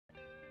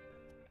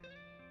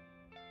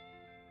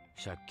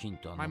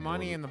My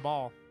money and the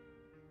ball.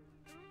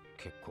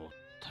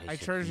 I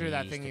treasure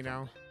that thing, you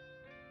know.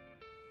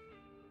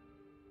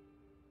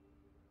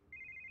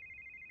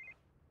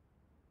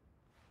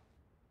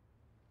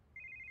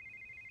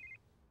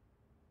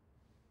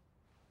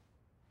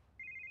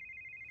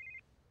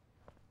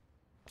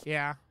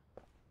 Yeah.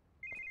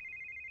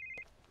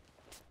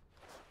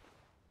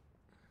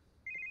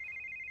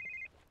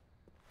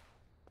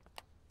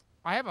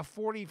 I have a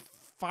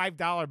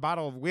 $45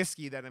 bottle of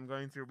whiskey that I'm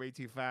going through way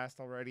too fast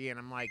already, and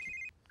I'm like,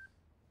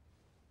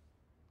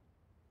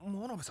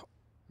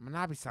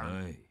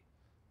 Manabe-san.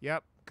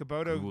 Yep,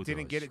 Kabuto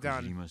didn't get it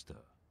done.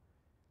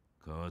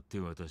 I'll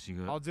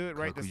do it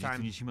right this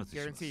time,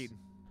 guaranteed.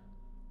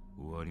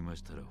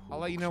 I'll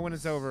let you know when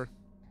it's over.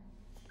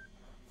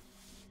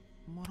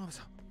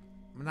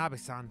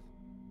 Manabe-san.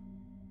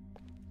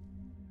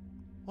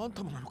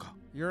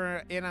 You're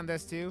in on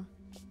this too?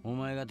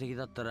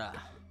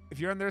 If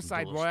you're on their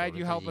side, why'd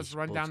you help us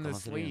run down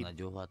this lead?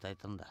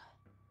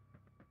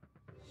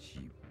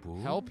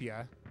 Help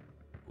ya?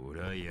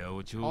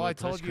 All I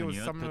told you was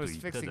someone was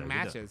fixing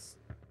matches.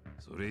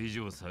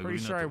 Pretty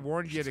sure I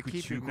warned you to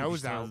keep your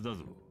nose out.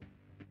 You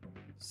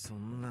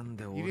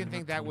didn't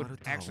think that would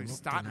actually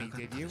stop me,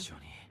 did you?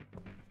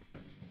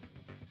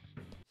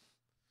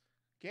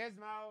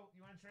 Gizmo,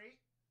 you want a treat?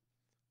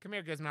 Come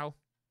here, Gizmo.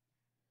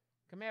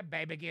 Come here,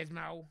 baby Gizmo.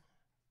 Come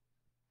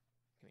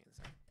here,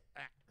 son.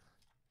 Ah.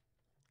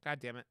 God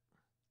damn it.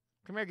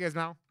 Come here,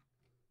 Gizmo.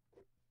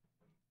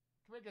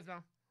 Come here,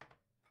 Gizmo.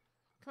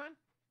 Come on.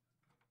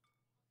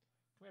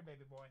 Come here,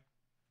 baby boy.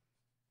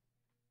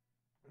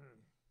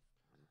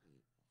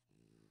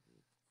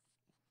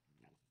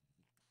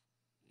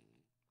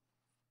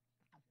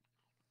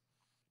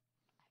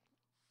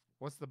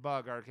 What's the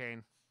bug,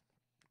 Arcane?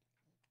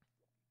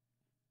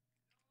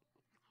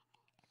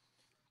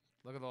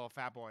 Look at the little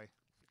fat boy.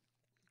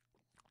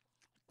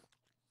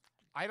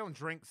 I don't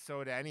drink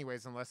soda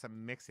anyways unless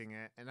I'm mixing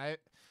it. And I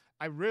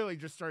really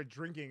just started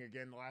drinking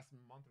again the last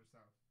month or so.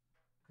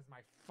 Because my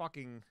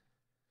fucking...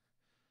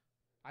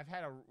 I've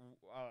had a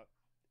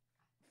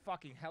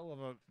fucking hell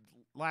of a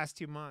last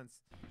 2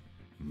 months.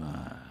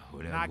 Nah,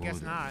 I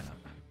guess not.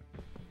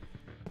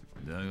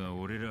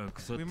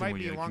 We might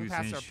be long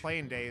past our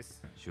playing days.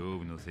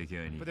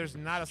 But there's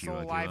not a soul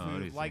alive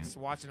who likes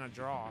watching a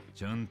draw.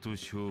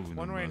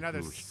 One way or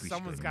another,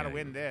 someone's got to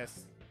win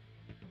this.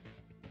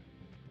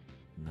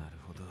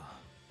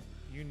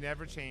 You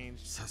never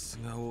changed.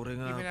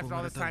 Even after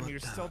all this time, you're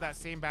still that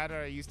same batter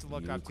I used to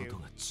look up to.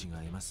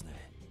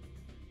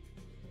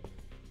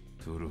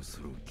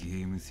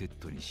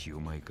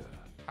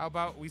 How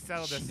about we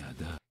settle this?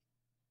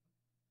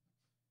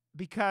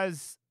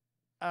 Because,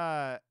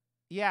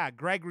 yeah,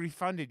 Greg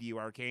refunded you,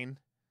 Arcane.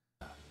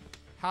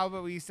 How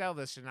about we settle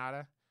this,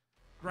 Shinada?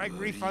 Greg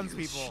refunds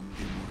people.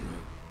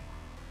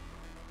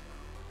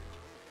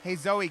 Hey,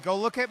 Zoe, go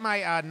look at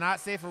my Not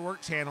Safe for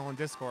Work channel on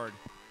Discord.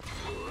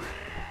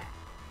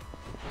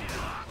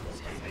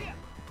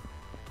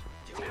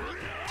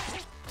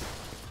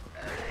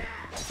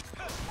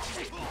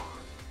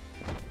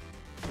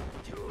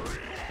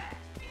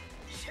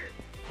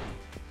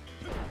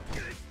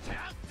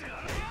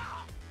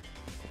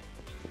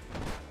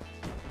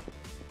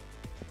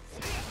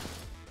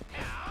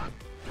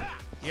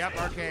 Yep,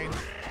 Arcane.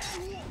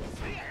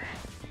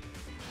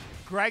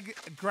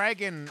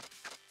 Greg and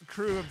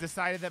crew have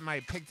decided that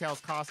my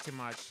pigtails cost too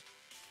much.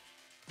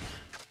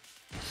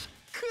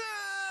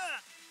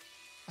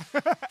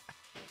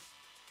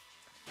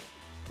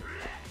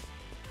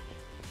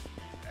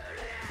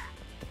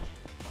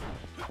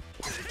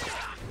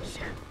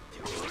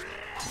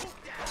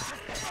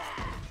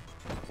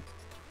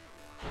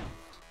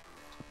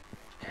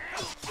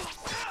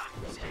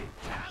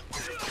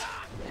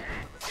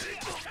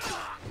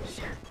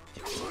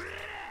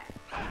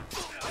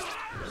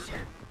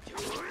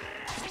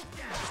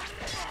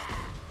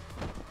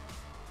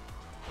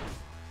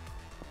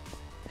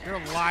 You're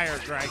a liar,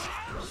 Greg.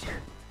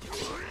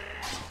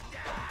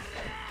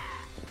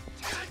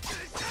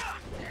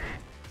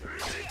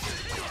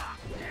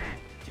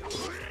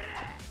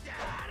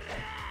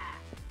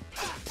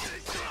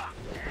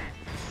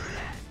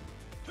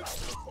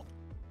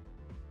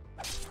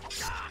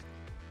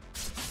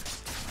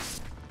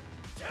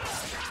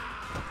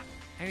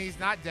 And he's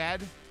not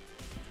dead.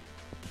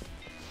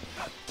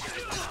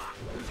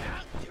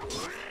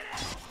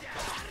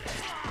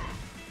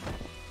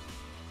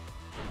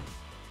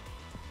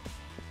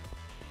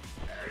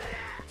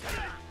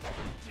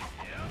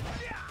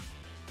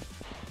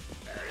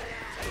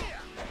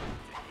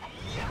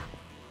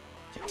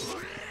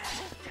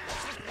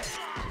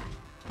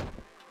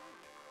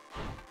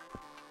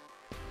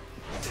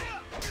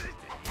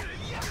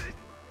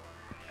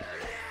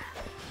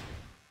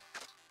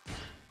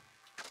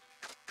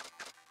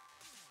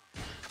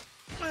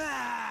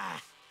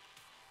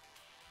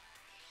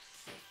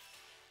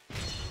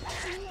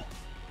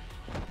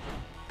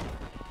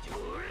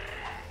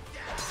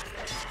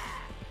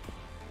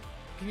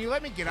 Can you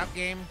let me get up,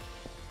 game?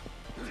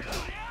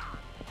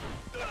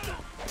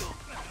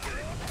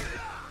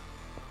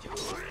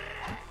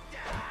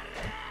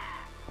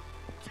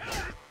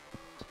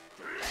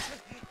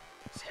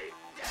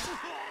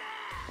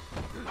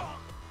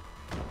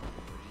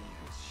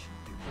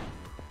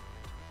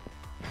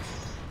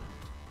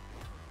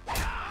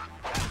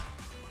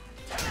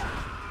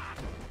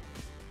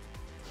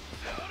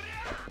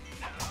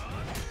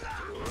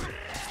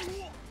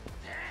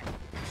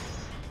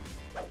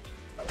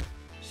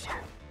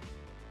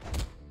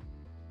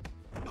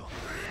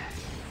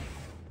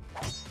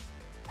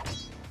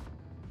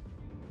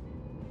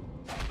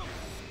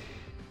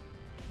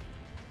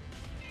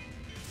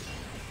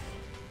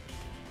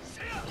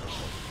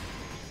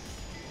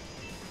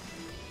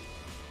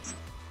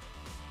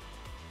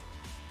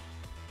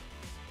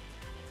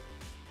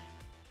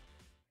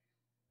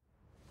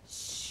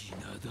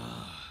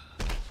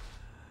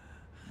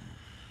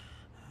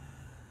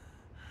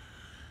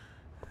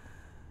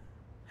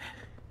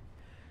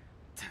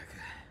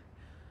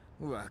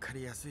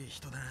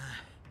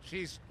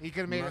 Jeez, he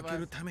could have made it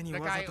less.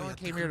 That guy only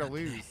came here to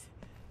lose.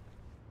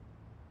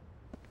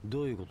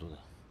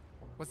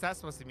 What's that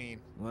supposed to mean?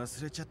 You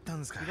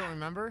don't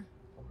remember?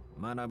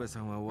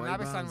 Manabe-san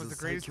was the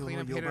greatest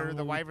cleanup hitter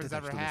the Wyverns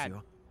ever had.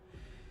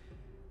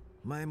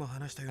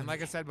 And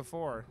like I said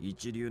before,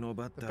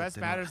 the best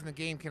batters in the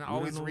game can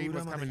always read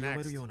what's coming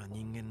next.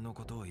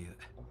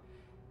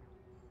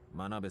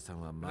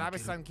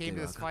 Manabe-san came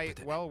to this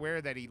fight well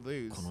aware that he'd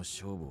lose.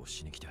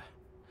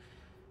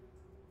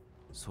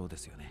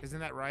 Isn't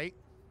that right?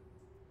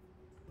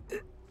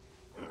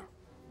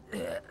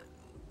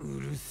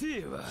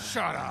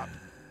 Shut up!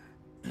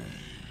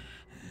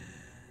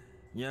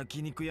 And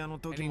he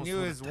knew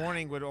his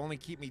warning would only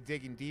keep me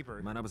digging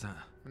deeper.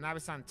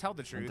 Manabe-san, tell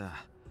the truth.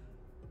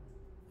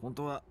 You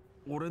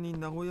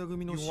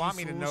want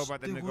me to know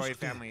about the Nagoya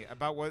family,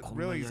 about what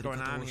really is going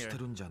on here.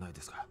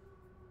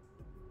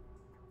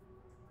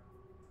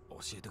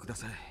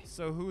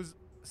 So who's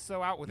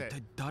so out with it?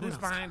 Who's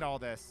behind all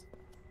this?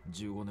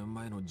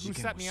 Who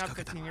set me up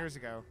 15 years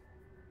ago?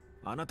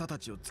 And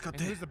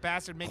who's the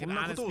bastard making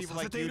honest people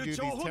like you do these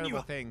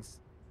terrible things?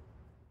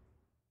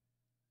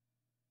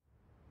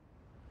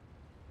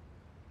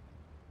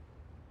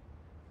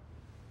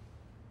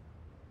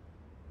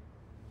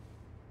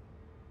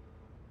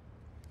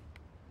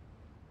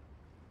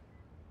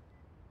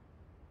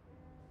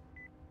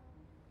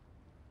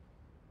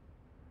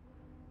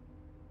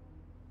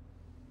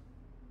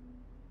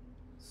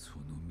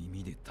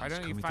 Why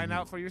don't you find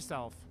out for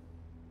yourself?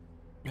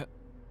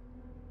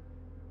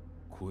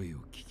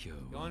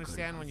 You'll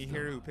understand when you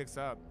hear who picks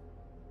up.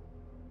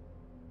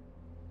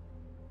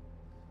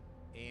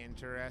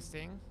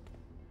 Interesting.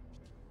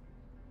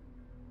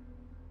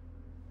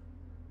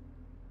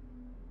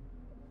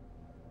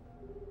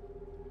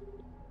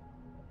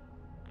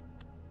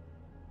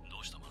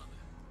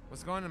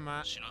 What's going on,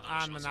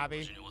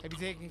 Manabe? Have you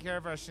taken care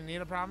of our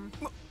Shinada problem?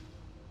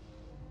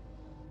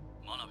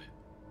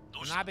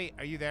 Manabe,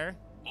 are you there?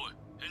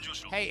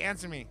 Hey,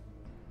 answer me.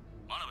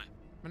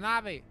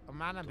 Manabe. Oh,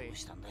 Manabe.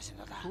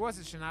 Who was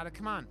it, Shinada?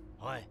 Come on.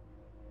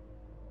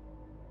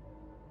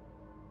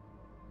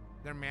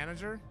 Their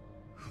manager?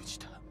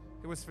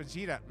 It was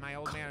Fujita, my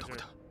old manager.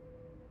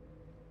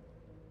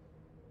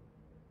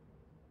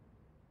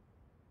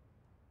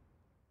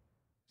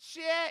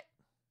 Shit!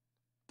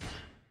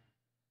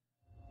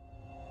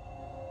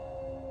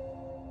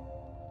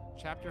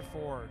 Chapter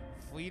 4,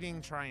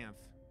 Fleeting Triumph.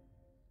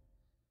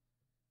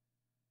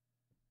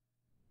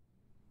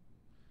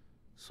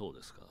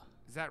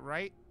 Is that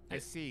right? I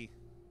see.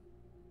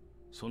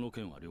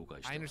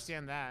 I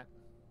understand that.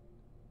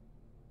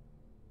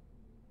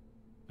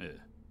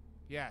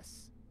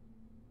 Yes.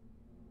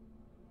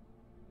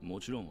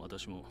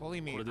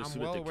 Believe me, I'm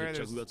well aware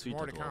there's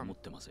more to come.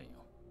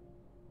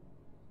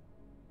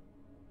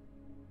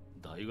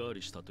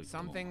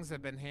 Some things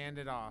have been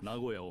handed off,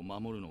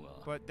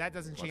 but that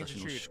doesn't change the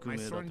truth. My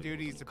sworn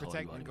duty is to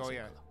protect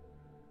Nagoya.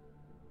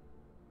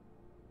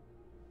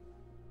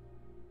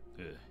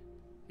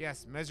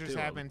 Yes, measures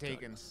have been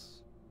taken.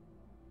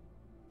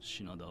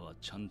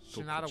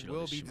 Shinada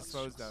will be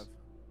disposed of.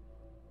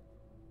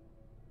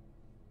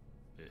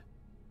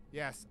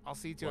 Yes, I'll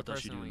see to it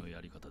personally.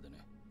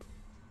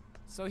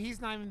 So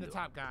he's not even the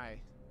top guy.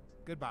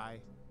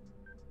 Goodbye.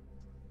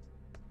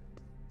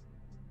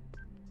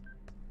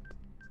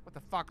 What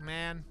the fuck,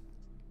 man?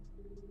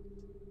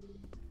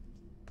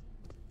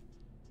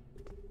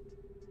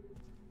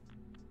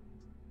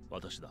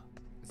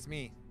 It's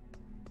me.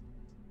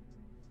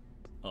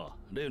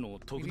 We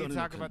need to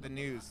talk about the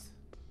news.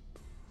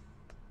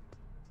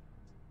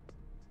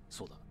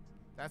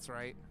 That's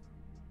right.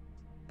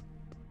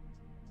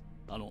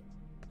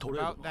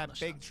 About that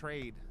big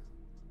trade.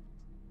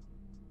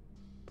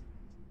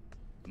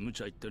 I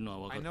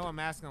know I'm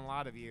asking a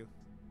lot of you.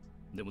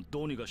 But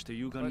can't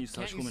you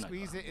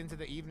squeeze it into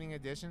the evening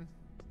edition?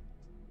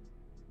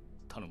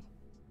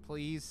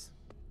 Please.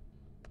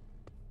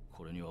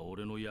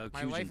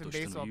 My life in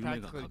baseball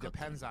practically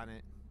depends on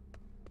it.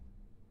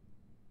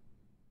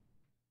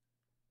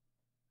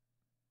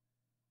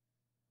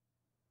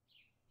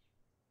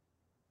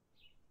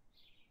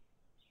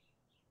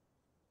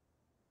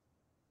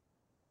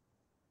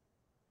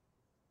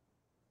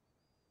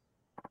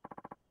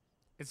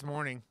 It's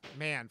morning.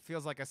 Man,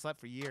 feels like I slept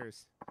for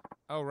years.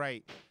 Oh,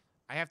 right.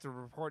 I have to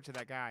report to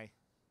that guy.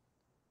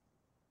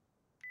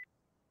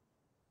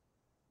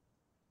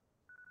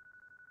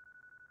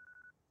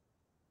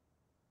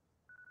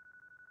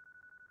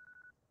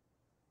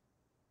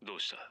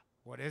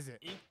 What is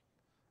it?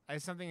 I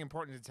have something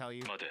important to tell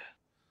you. Wait,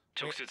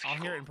 I'll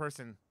hear it in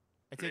person.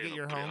 I take it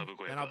you're home,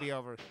 then I'll be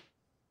over.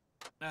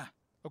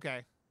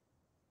 Okay.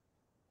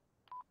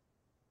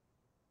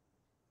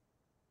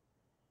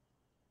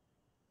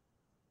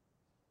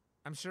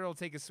 I'm sure it'll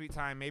take a sweet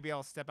time. Maybe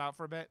I'll step out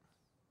for a bit.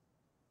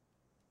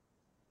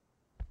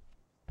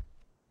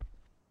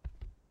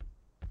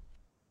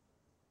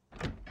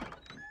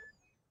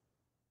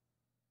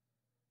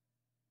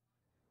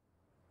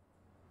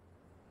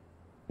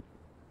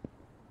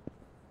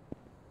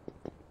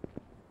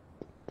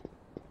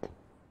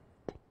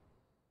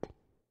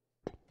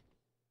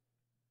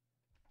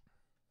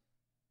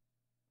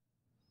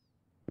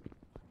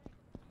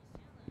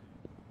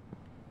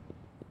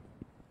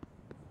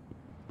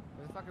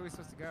 fuck are we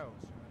supposed to go?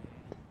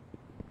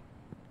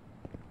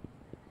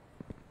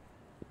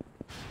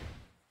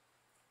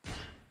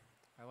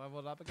 I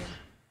leveled up again?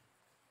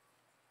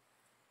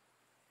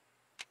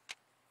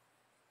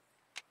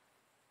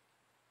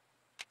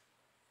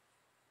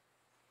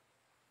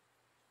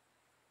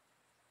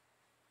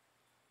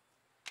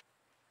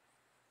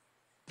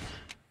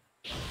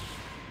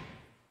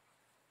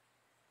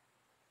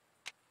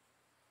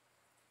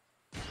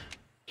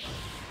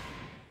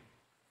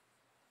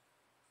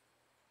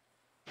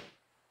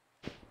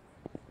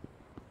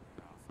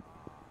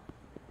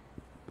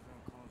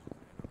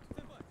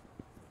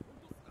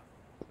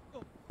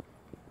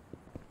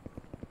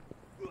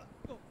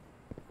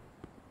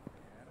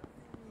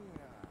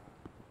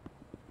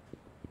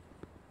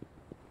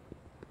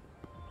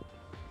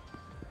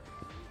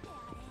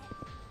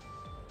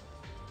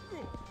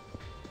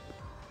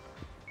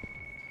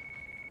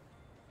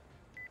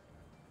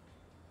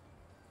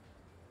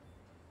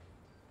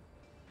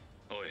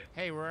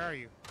 Hey, where are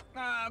you?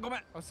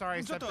 Oh, sorry,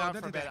 I stepped out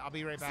for a bit. I'll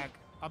be right back.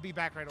 I'll be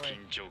back right away.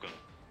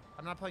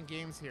 I'm not playing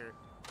games here.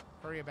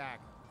 Hurry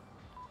back.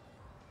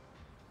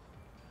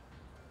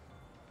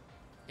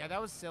 Yeah,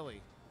 that was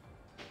silly.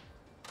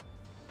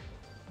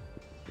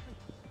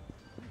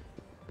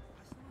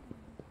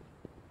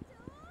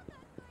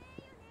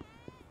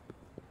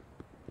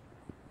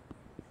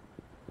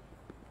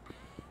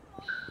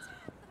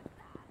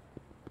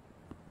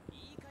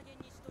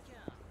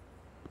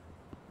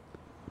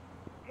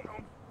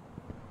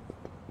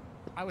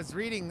 I was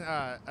reading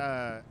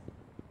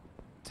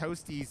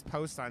Toasty's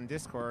post on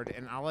Discord,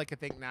 and all I could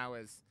think now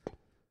is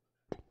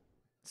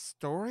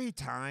story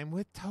time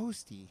with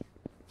Toasty.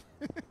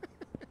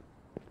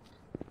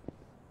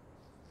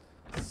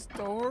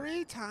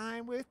 Story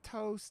time with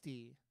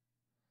Toasty.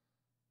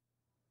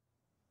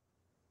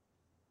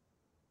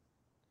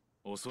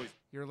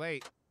 You're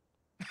late.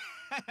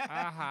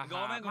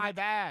 My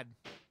bad.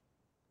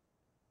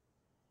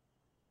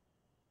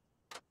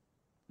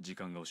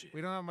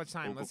 We don't have much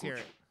time. Let's hear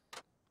it.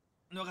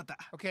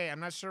 Okay, I'm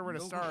not sure where to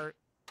start.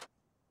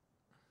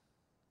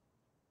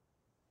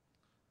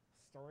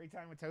 Story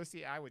time with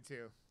Toasty? I would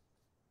too.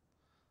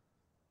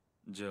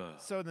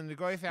 So the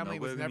Nagoya family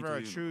was never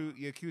a true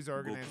Yakuza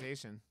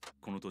organization.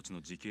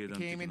 It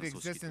came into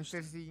existence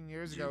 15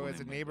 years ago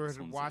as a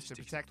neighborhood watch to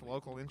protect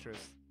local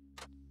interests.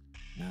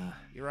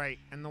 You're right,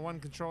 and the one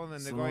controlling the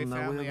Nagoya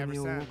family ever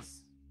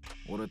since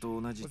was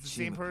the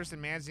same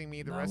person managing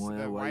me the rest of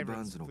the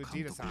wyverns,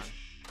 Fujita-san.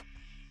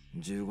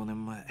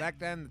 Back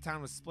then, the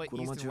town was split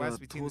east and west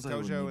between the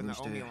dojo and the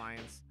Omi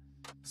Alliance.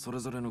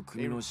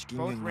 They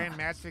both ran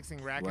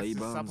match-fixing rackets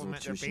to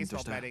supplement their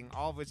baseball betting,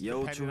 all of which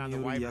depended on the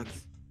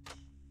wyverns.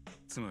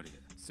 So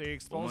your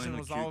expulsion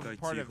was all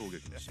part of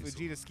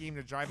Fujita's scheme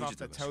to drive off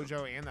the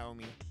Tojo and the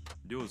Omi.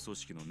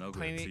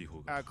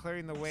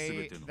 Clearing the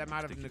way them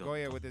out of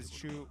Nagoya was his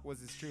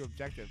true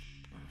objective.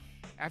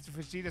 After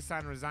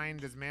Fujita-san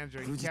resigned as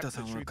manager, he kept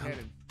the truth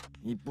hidden.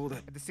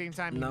 At the same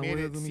time, he made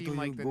it seem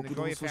like the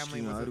Nagoya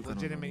family was a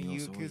legitimate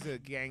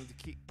Yakuza gang to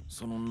keep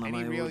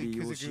any real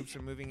Yakuza groups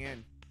from moving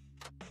in.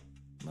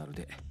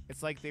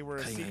 It's like they were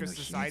a secret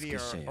society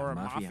or a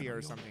mafia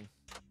or something.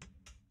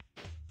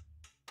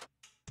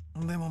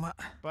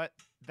 But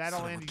that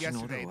all ended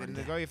yesterday. The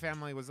Nagoya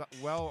family was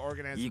well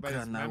organized, but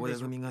its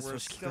members were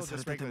still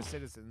just regular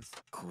citizens.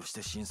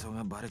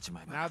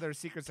 Now their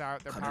secrets are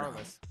out, they're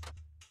powerless.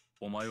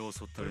 What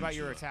about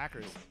your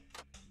attackers?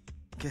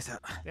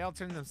 They all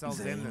turned themselves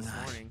in this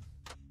morning.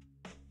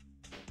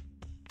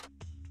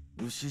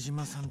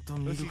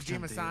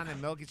 Ushijima-san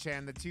and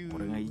Milky-chan, the two who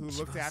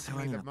looked after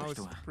me the most,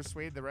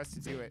 persuaded the rest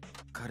to do it.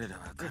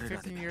 For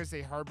 15 years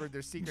they harbored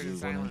their secret in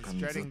silence,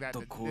 dreading that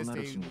this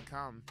day would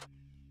come.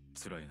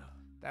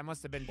 That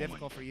must have been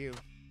difficult for you.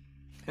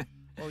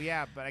 Well,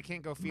 yeah, but I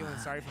can't go feeling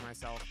sorry for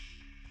myself.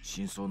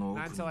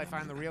 Not until I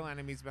find the real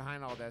enemies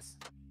behind all this.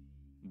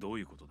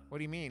 What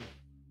do you mean?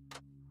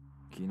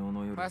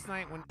 Last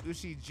night when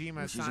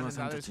Ushijima-san and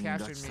the others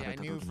captured me, I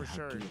knew for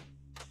sure.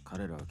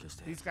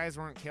 These guys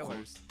weren't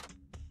killers.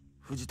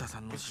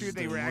 It's true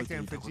they were acting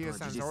on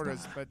Fujita-san's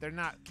orders, but they're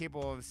not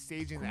capable of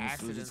staging the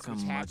accidents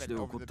which happened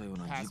over the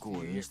past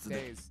few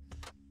days.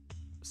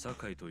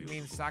 You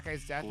mean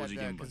Sakai's death at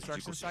the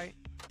construction site?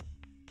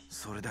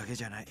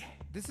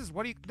 This is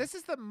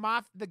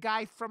the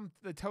guy from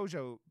the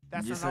Tojo.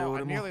 That's not all.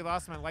 I nearly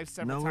lost my life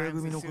several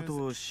times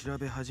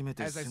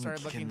as I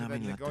started looking into the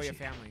Nagoya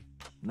family.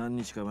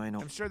 I'm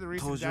sure the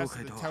recent deaths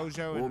of the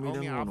Tojo and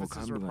Omi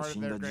officers were part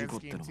of their grand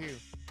scheme too.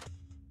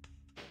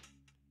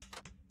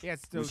 Yeah,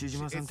 it's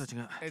Ushijima-san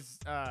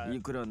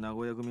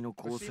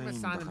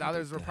and the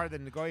others were part of the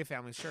Nagoya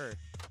family, sure.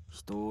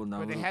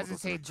 But they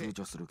hesitate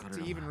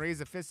to even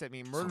raise a fist at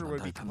me. Murder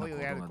would be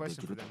completely out of the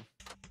question for them.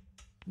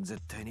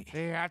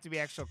 There have to be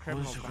actual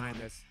criminals behind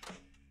this.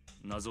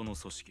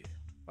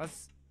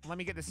 Let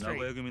me get this straight.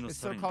 The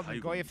so-called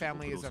Nagoya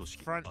family is a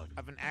front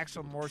of an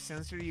actual more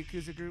sinister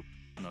Yakuza group?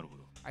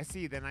 I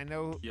see, then I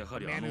know the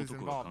man who's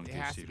involved. It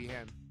has to be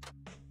him.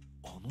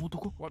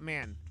 What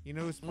man? You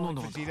know who's pulling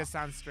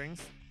Fujita-san's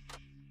strings?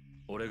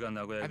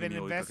 I've been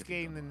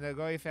investigating the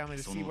Nagoya family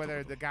to see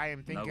whether the guy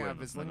I'm thinking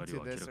of is linked to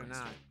this or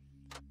not.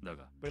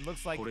 But it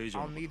looks like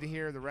I'll need to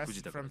hear the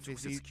rest from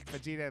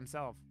Vegeta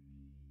himself.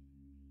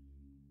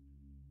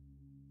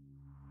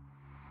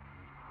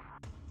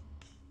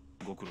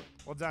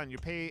 Well done, your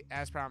pay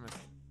as promised.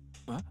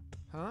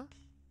 Huh?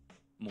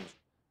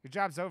 Your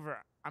job's over.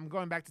 I'm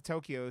going back to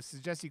Tokyo.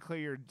 Suggest you clear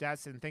your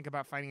debts and think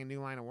about finding a new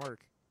line of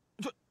work.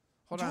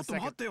 Hold on a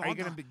second. Are you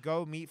going to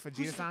go meet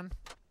Vegeta-san?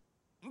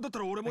 Then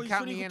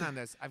count me in on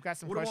this. I've got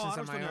some questions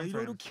on my own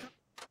for him.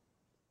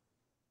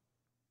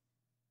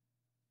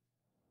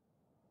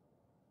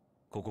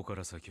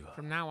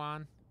 From now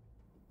on,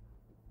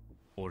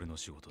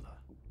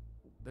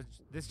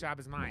 this job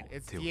is mine.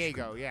 It's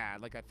Diego, yeah,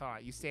 like I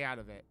thought. You stay out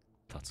of it.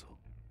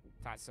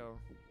 Tatsuo.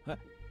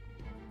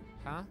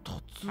 Huh?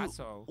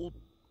 Tatsuo.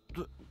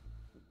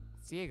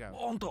 It's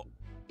Diego.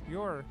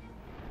 You're...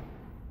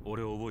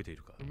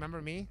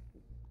 Remember me?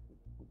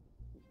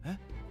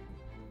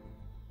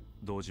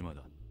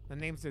 The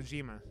name's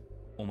Dojima.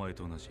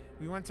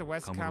 We went to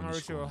West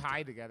Kamurocho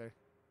High together.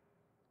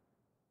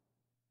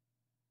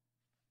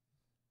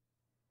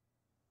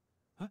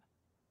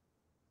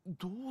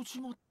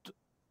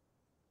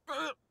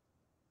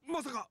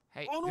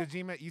 Hey,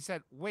 Dojima, you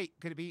said, wait,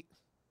 could it be?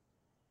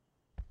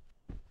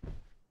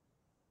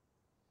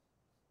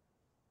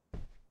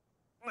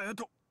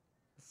 Let's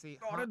see,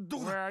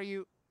 where are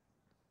you?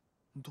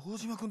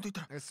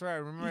 I swear, I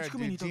remember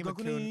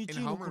Dojima-kun in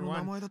Homeroom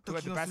 1 who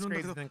had the best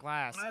grades in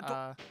class.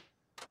 I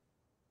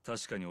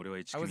was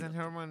in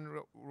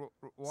Homeroom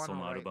 1,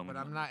 right, but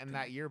I'm not in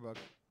that yearbook.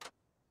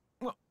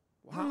 Why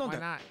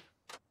not?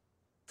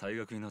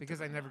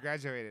 Because I never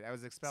graduated. I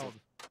was expelled.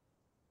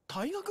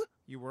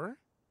 You were?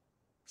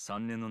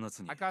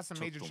 I got some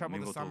major trouble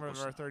the summer of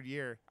our 3rd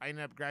year. I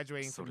ended up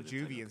graduating from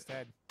juvie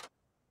instead.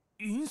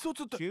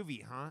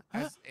 Juvie, huh?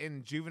 As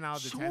in juvenile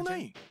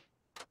detention?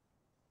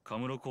 I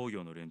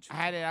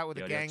had it out with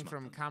a gang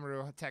from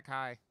Kamuro Tech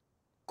High.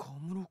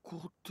 Kamuro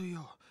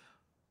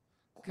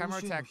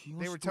Tech,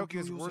 they were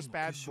Tokyo's worst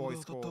bad boy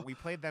school. We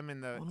played them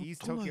in the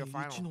East Tokyo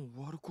final.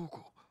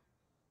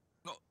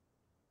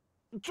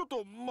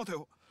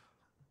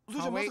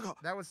 Oh wait,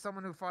 that was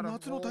someone who fought a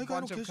whole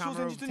bunch of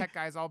Kamuro Tech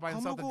guys all by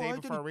himself the day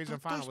before our regional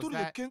final. Was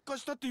that?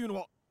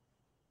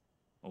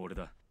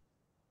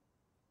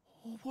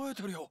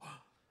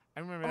 I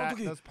remember that.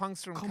 Those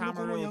punks from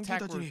Kamuro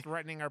Tech were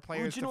threatening our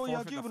players to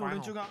forfeit the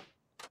final.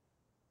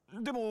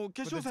 But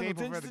the day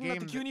before the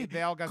game,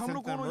 they all got sent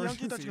to the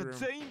emergency room.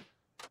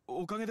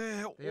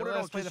 They let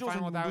us play the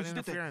final without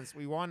interference.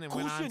 We won and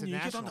went on to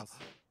nationals.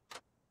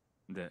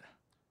 And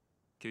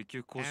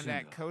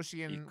at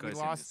Koshien, we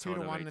lost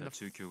 2-1 in the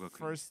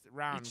first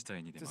round to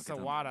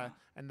Sawada,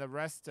 and the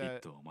rest,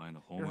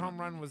 your home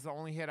run was the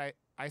only hit.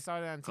 I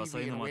saw it on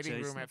TV in the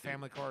waiting room at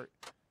Family Court.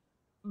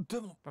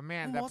 But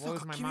man, that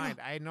blows my mind.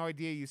 I had no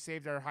idea you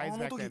saved our hides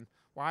back then.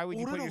 Why would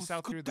you put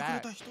yourself through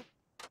that?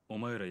 For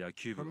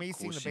me,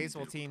 seeing the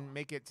baseball team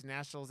make it to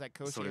nationals at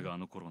Koshien.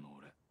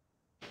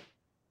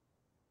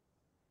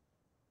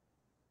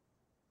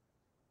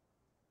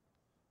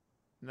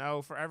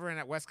 No, for everyone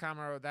at West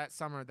Kamuro that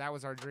summer, that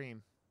was our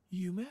dream.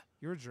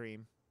 Your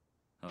dream.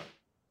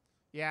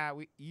 Yeah,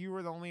 you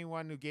were the only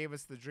one who gave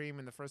us the dream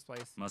in the first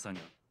place.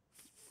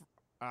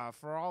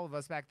 For all of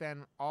us back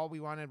then, all we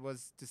wanted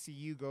was to see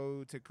you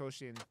go to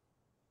Koshien.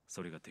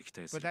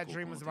 But that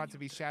dream was about to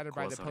be shattered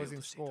by the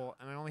opposing school,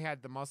 and I only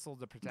had the muscle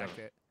to protect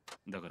it.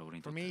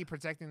 For me,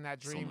 protecting that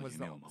dream was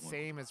the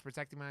same as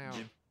protecting my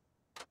own.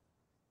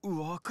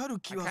 I kind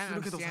of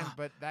understand,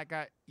 but that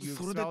got you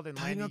expelled and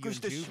landed you in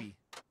juvie.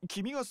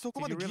 Did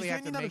you really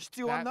have to make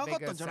that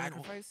big a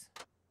sacrifice?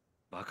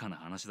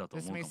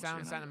 This may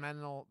sound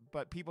sentimental,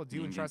 but people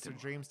do entrust their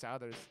dreams to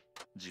others.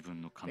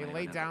 They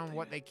lay down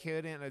what they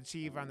couldn't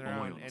achieve on their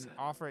own and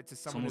offer it to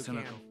someone who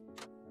can.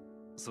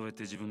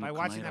 By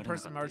watching that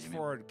person march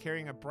forward,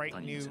 carrying a bright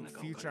new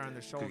future on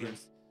their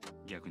shoulders,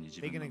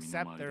 they can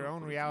accept their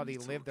own reality,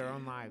 live their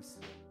own lives.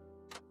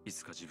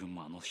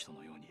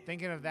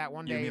 Thinking of that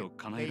one day,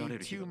 they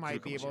too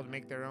might be able to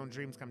make their own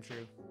dreams come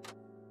true.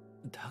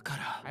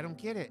 I don't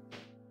get it.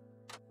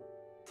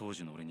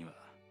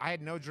 I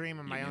had no dream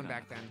of my own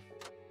back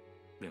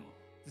then.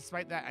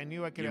 Despite that, I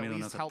knew I could at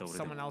least help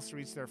someone else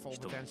reach their full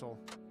potential.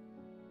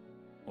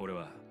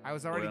 I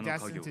was already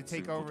destined to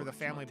take over the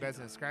family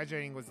business.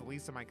 Graduating was the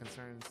least of my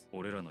concerns.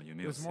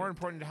 It was more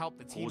important to help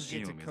the team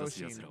get to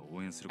Koshien.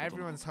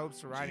 Everyone's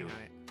hopes were riding on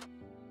it.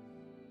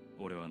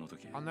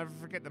 I'll never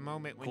forget the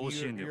moment when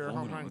your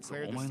home run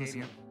cleared the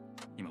stadium.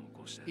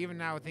 Even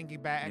now,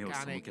 thinking back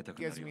on it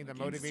gives me the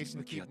motivation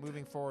to keep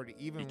moving forward,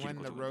 even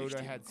when the road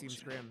ahead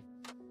seems grim.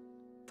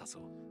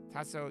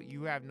 Tatsuo,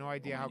 you have no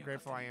idea how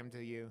grateful I am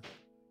to you.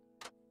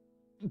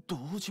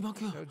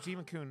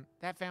 Dojima-kun,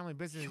 that family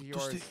business is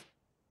yours.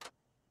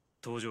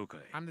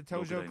 I'm the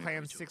Tojo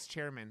Clan's 6th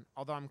chairman,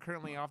 although I'm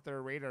currently off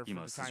their radar for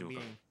the time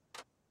being.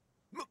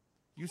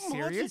 You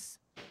serious?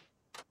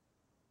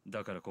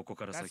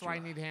 That's why I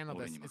need to handle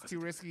this. It's too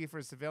risky for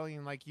a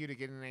civilian like you to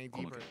get in any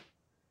deeper.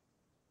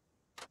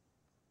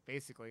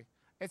 Basically.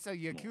 It's a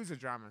Yakuza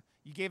drama.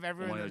 You gave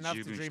everyone enough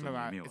to dream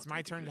about. It's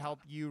my turn to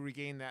help you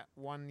regain that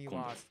one you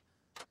lost.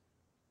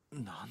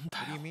 What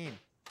do you mean?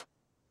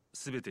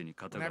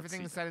 When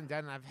everything is said and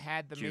done, I've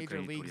had the major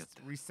leagues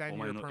resend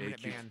your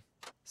permanent ban.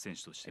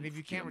 And if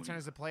you can't return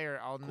as a player,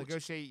 I'll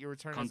negotiate your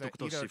return as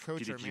either a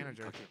coach or a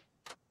manager.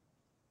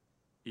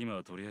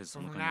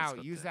 So for now,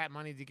 use that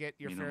money to get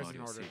your affairs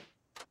in order.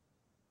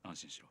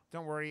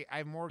 Don't worry, I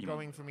have more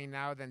going for me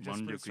now than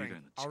just brute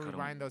strength. I'll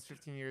rewind those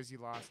 15 years you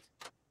lost.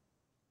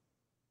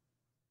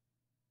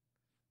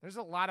 There's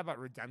a lot about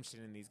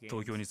redemption in these games.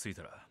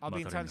 I'll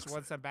be in touch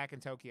once I'm back in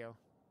Tokyo.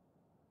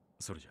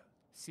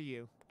 See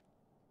you.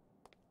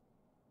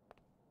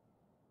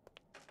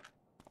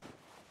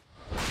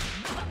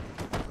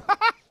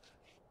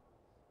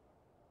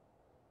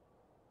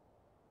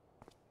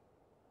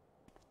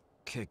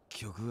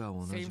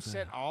 Same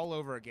shit all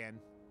over again.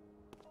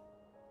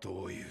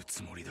 What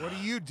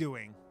are you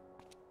doing?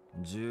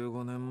 I'm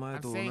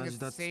saying it's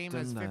the same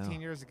as 15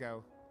 years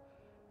ago.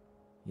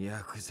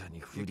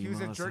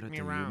 Yakuza jerked me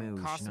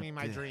around, cost me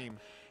my dream.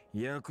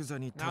 Now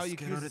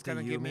Yakuza's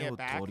gonna give me it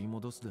back?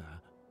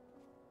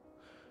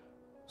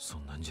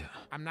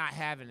 I'm not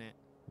having it.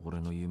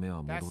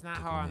 That's not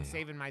how I'm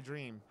saving my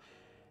dream.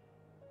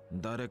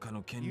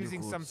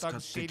 Using some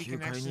thug's shady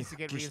connections to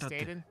get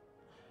reinstated?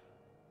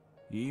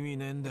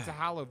 It's a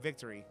hollow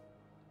victory.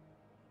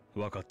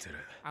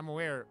 I'm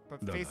aware,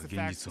 but face the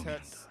facts,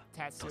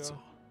 Tatsuo.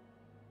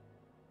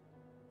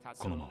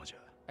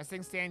 As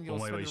things stand, you'll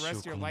spend the rest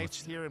of your life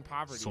here in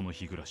poverty.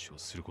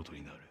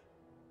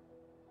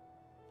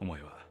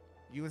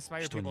 You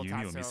inspire people,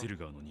 Tatsuo.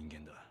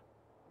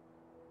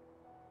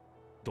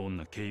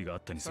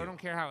 So I don't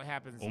care how it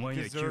happens, you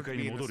deserve to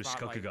be in the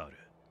spotlight.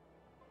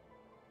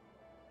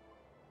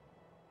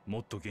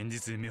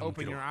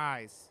 Open your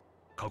eyes.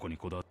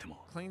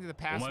 Clinging to the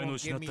past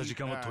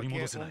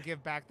won't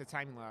give back the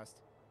time you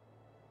lost.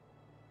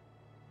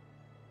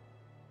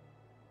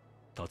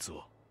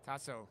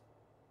 Tatsuo.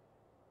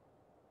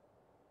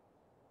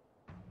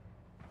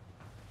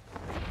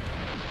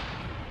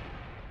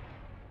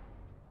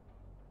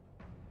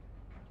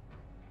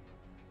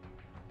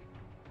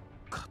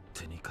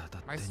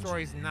 My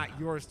story is not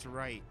yours to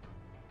write.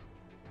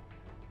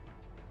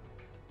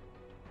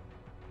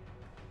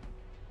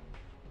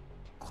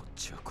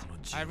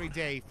 Every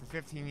day for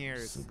 15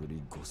 years,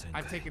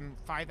 I've taken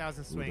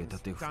 5,000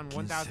 swings, done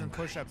 1,000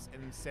 push-ups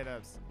and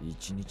sit-ups.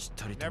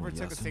 Never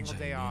took a single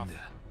day off.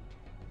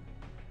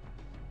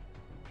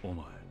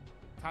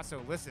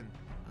 Tatsuo, listen.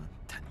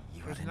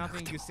 There's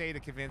nothing you say to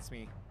convince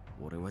me.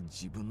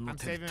 I'm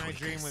saving my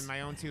dream with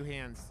my own 2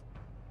 hands.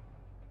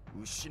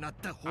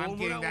 I'm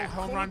getting that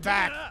home run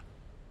back!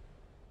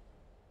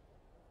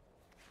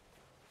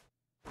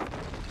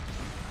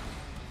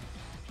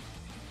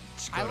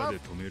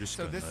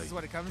 So this is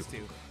what it comes to.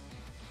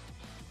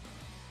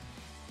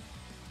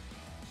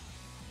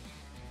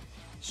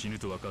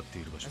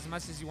 As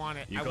much as you want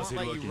it, I won't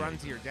let you run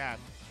to your death.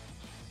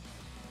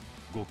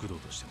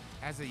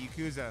 As a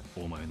Yakuza,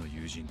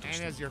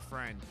 and as your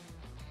friend.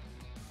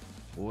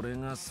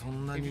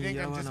 If you think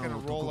I'm just gonna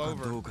roll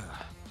over,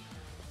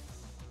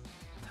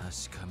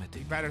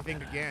 you better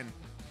think again.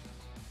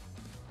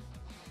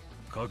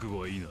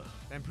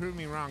 Then prove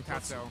me wrong,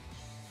 Tatsuo.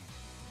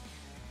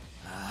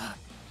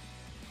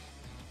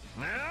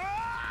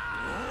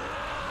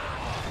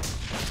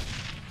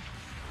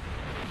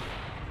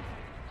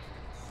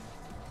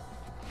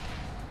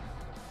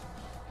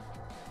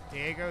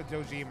 Diego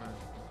Dojima.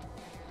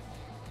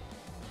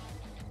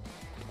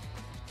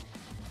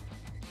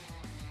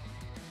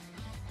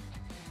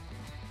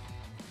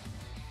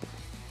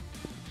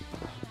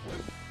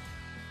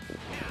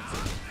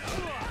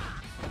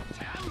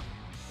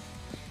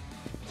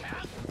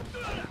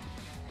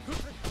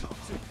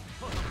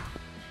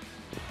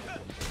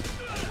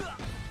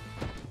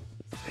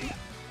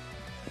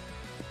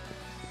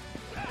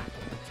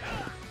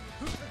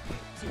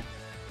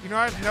 You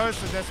know, I've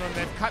noticed with this one,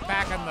 they've cut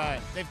back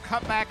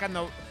on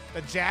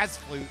the jazz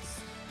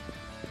flutes.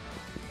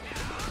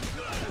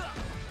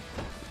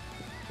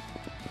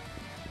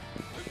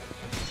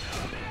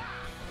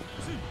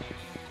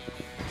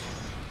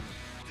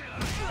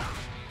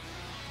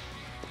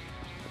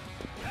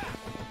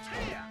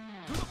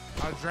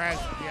 Oh,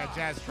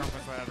 jazz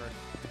trumpets, whatever.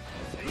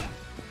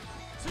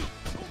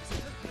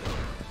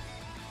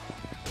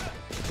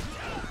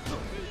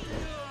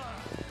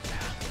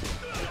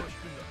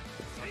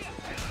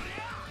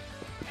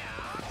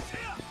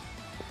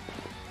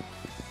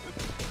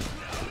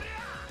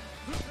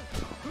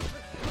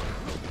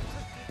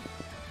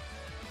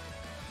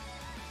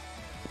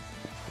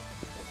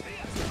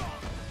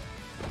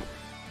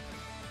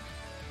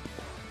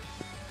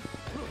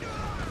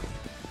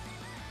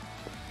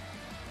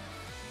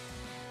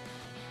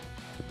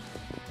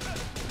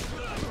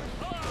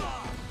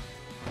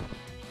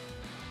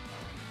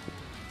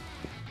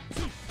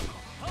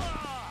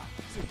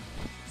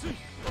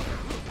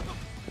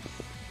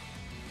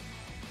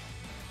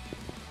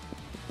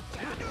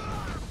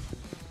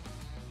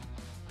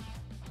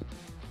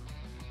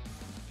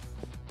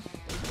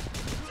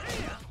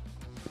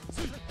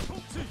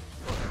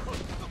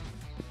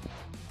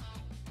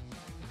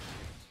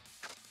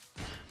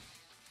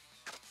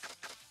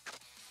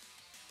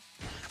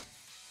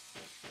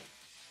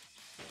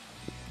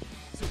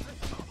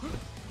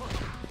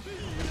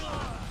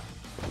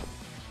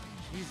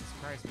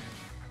 Christ, man.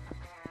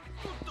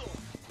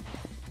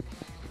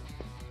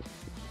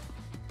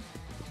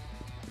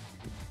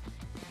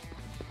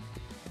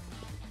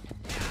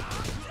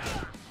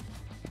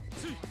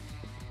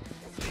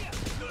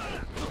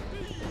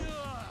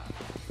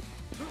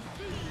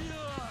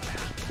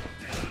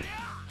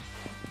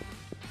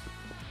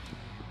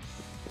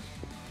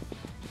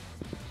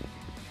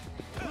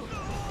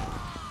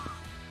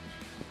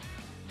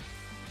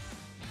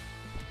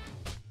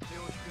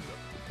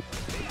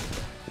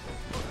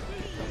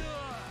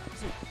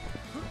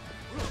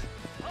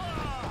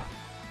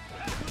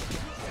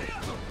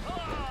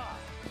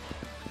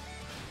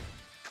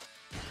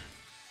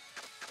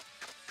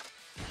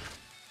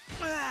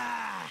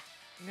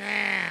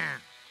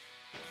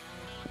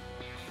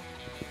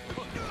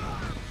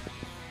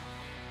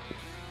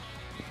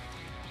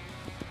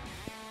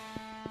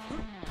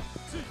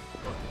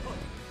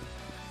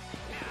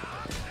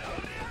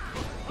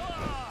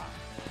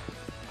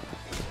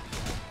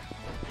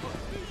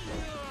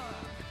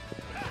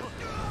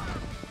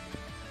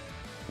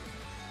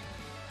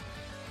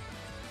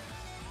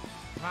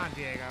 Come on,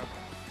 Diego.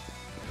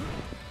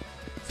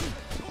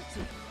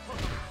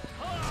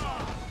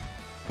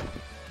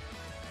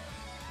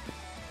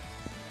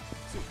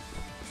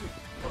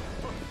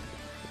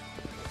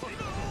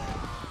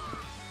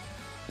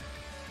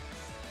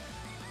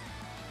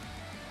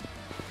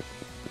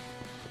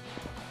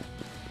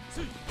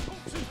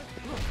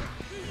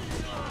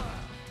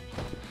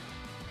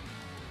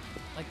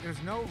 Like,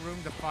 there's no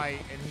room to fight,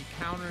 and he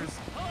counters.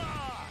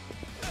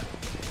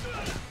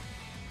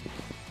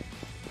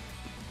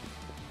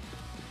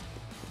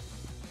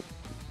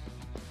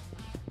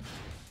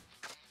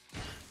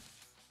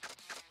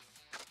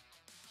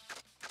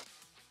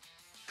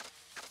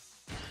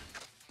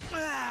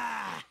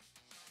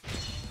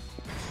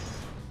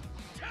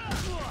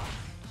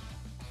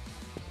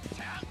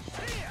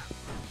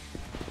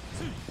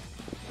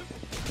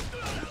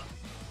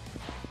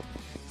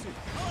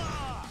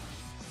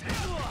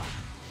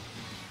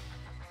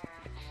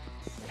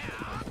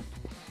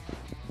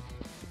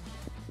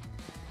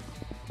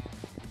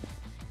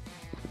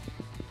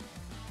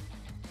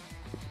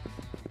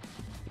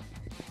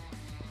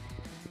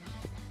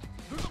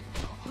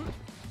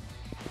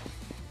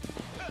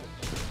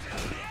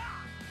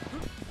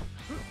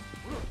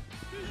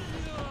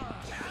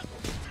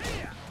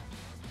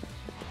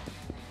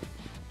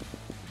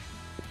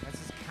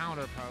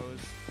 Counter pose.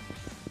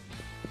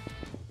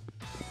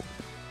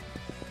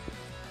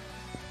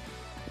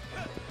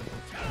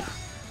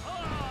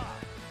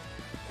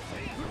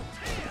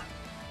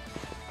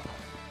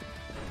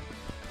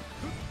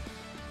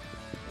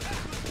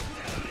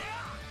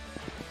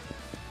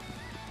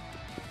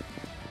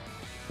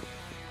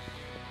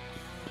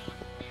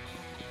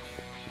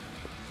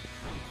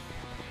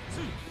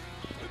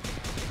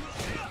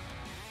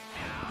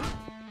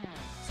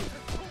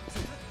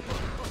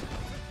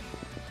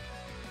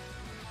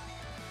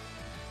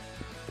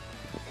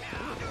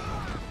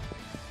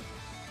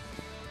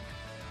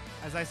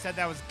 As I said,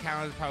 that was a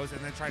counter pose,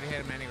 and then tried to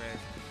hit him anyways.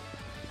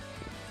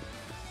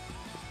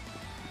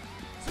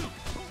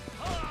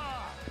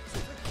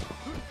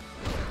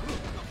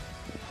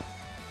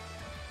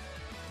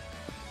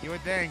 You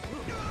would think.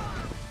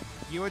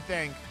 You would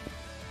think.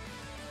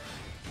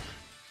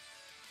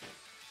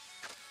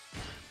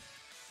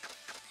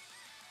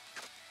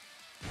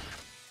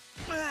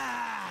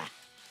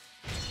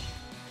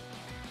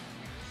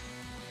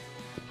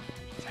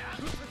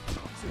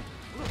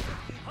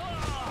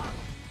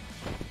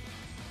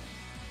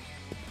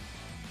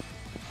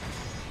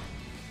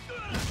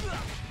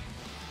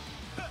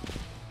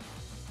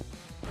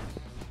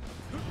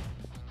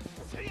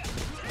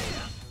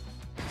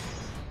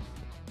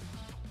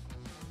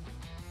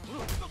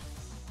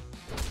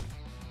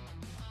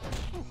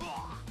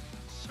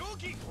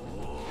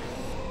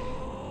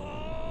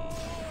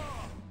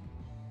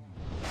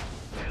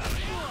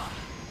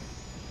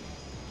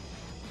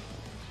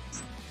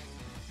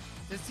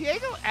 Does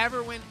Diego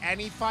ever win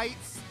any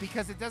fights?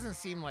 Because it doesn't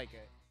seem like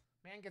it.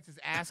 Man gets his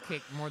ass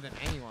kicked more than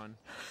anyone.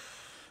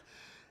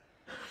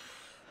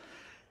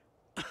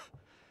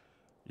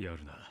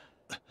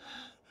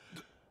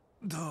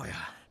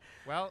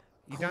 Well,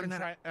 you done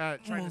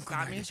trying to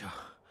stop me?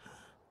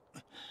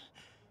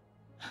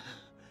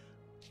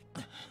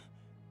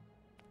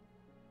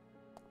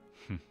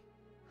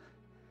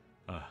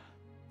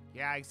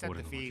 Yeah, I accept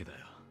defeat.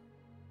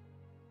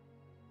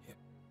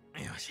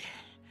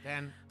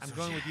 Then I'm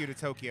going with you to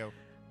Tokyo.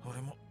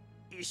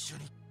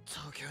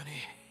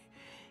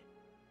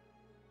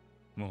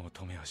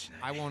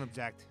 I won't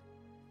object.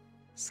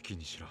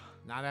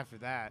 Not after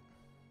that.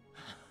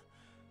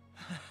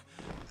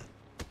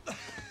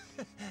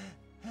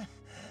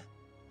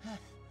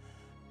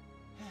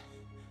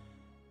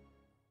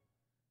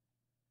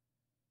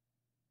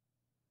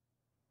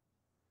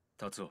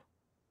 Tatsuo,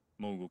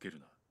 you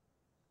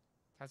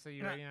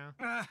ready now?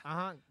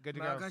 Good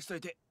to go.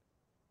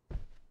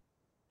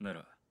 な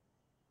ら、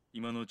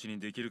今のうちに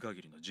できる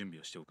限りの準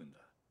備をしておくんだ。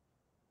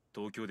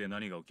東京で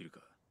何が起きる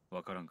か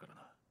わからんから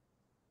な。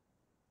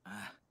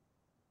あ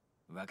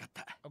あ、わかっ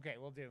た。 Okay,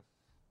 we'll do.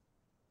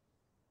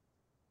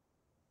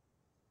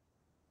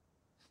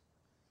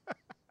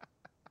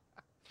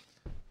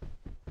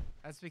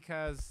 That's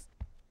because,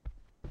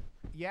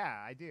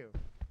 yeah, I do.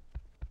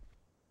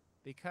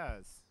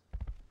 Because.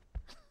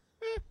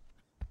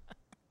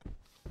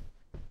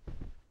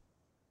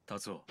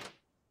 達夫。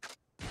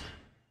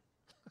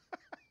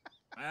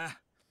ああ、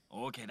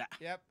OK だ。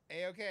 Yep,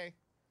 A-okay.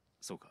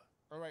 そうか。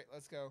 Alright,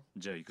 let's go.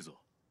 じゃあ行く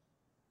ぞ。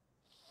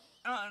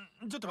あ、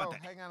ちょっと Oh, 待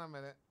って。 hang on a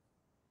minute.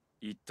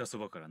 行ったそ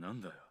ばからなん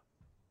だよ。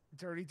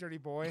 Dirty, dirty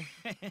boy.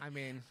 I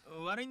mean,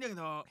 悪いんだけ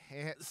ど、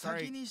 hey,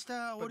 先 sorry, に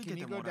下降 but り can て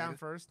you て go もらえ down る？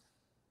 first?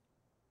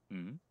 う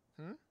ん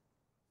Hmm?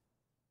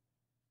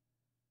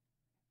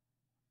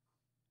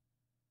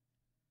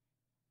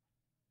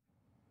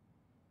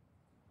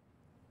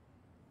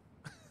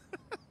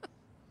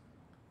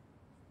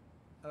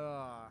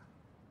 Hey,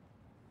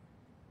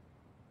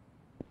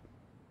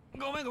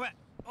 ごめんごめん。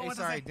お待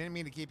た sorry, せ。 didn't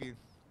mean to keep you.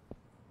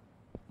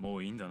 も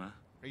ういいんだな。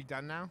 Are you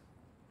done now?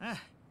 あ、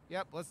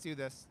 Yep, let's do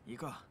this. 行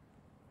こう。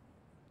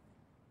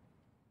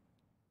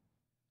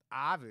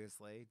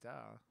 Obviously,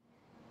 duh.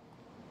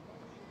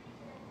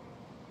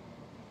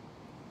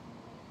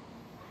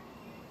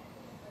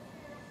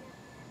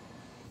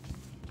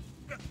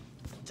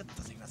 ちょっ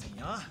とすいません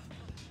よ。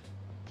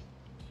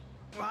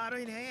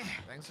悪いね。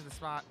 Thanks for the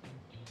spot.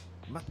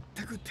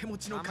 全く手持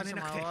ちの Not much 金 of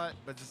な my くて。 wallet,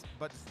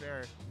 but just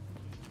there.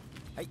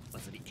 はい、お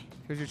釣り。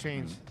 Here's your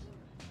change.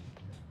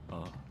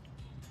 あ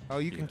Oh,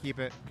 you can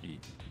keep it. あ、いい。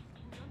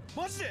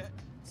マジで？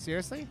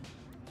 Seriously?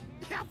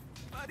 やっ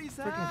ぱり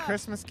さ。 Freaking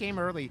Christmas came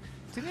early.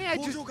 Today I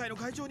工 just 場会の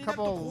会長 a になる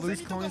と couple 小 loose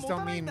銭とか coins 持た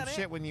don't ないん mean だね。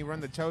 shit when you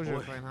run the Chojo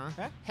Oi. clan, huh?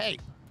 Huh? Hey.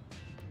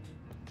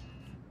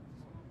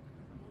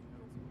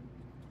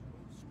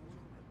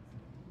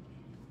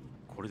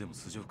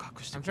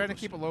 I'm trying to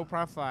keep a low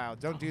profile.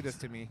 Don't do this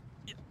to me.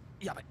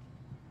 やばい。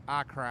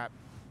 Ah, crap.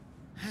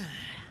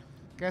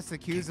 Guess the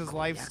Yakuza's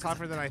life's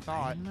tougher than I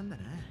thought. なんだ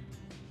な。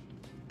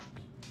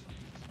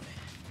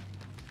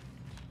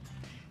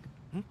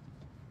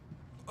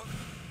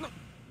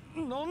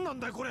なんなん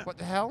だよこれ。 What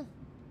the hell?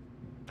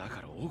 だ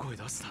から大声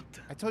出すなっ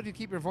て。 I told you to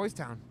keep your voice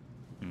down.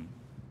 うん。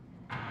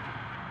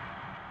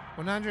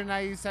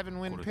 197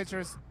 win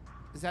pitchers.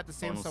 Is that the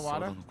あ same の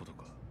Sawada? のこと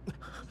か。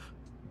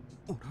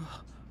俺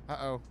は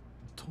Uh-oh.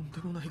 とん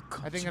でもない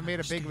感 I じ think I made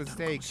a big がし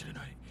ていたのかもしれ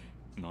ない。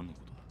何のこ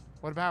とだ。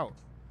 What about?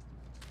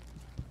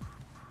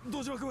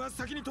 堂島君は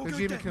先に東京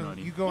行って。 Kojima-kun,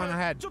 you go on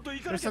ahead. ちょっと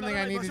行か There's なきゃな something ら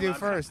I ない need 場 to 所 do がある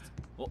から。 first.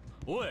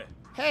 おい。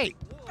 Hey!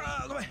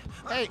 あー、ごめん。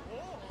 Hey!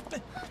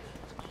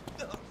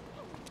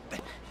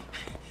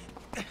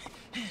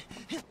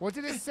 What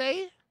did it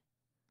say?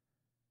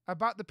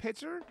 About the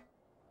pitcher?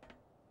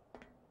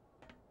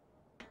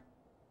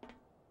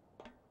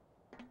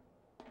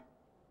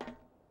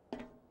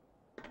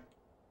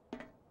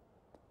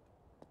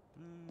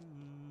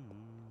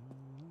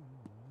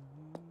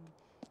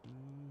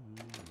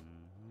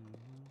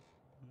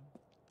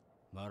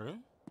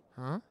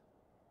 Huh?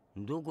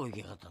 どこ行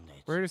けかったんだよ。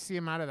 Where to see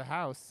him out of the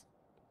house?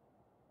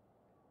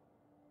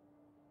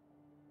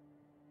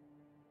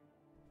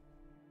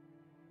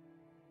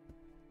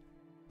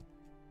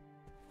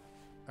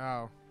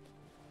 Oh.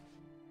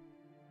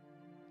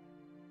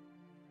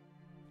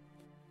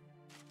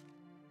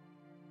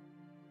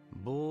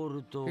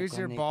 Here's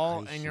your ball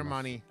and your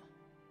money.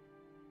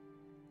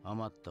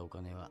 余ったお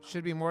金は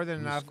Should be more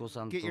than 息 enough. 子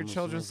さんと Get your 娘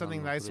children さん something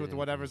の nice プレ with ゼント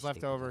に whatever's して left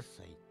くだ over.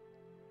 さいっ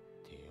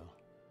てよ。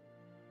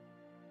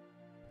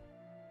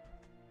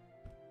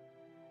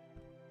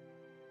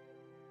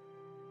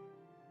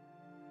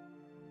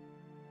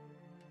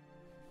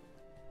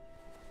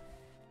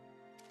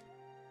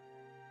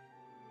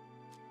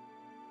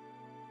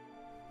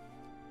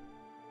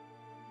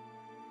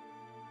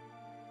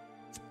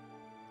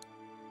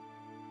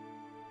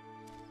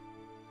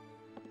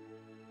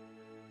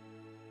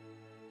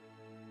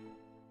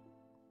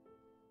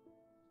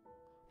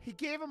 He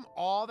gave him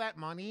all that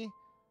money.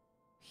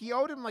 He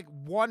owed him like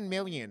 1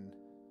 million.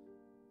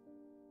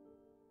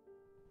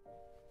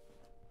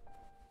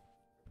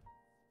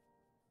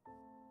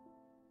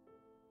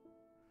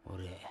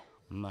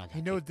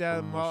 He knows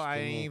damn well I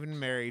ain't even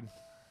married.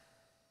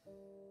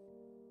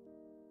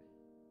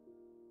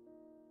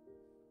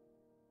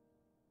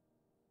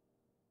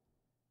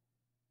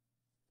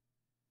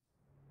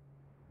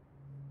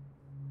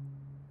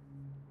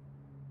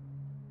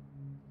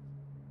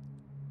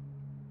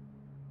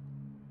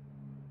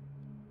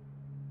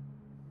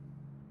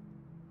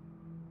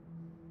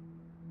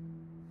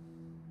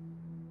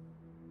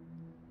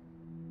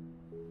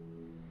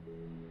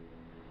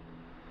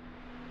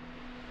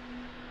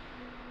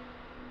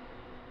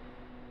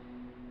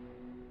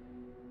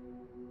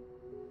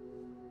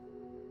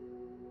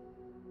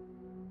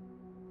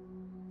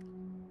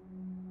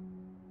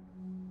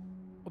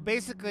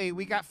 Basically,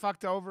 we got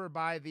fucked over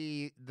by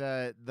the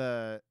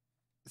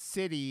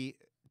city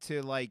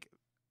to like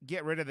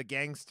get rid of the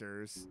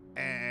gangsters,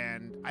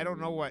 and I don't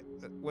know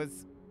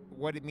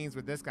what it means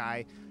with this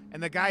guy.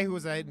 And the guy who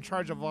was in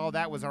charge of all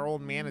that was our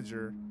old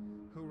manager,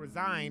 who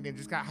resigned and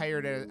just got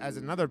hired as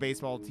another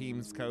baseball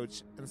team's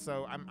coach. And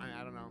so I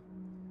don't know.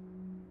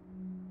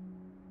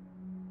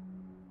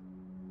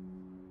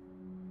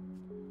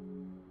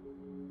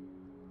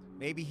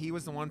 Maybe he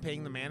was the one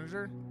paying the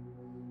manager?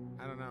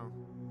 I don't know.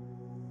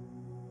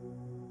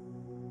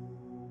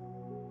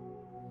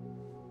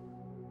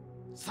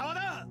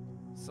 Sawada!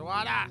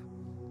 Sawada!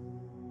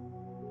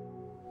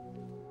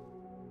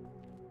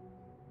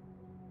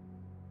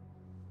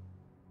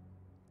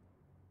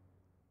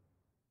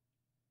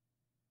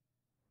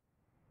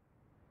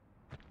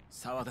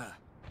 Sawada.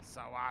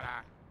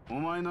 Sawada. お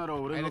前なら I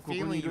俺 had が a ここ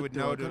に feeling い you るっ would て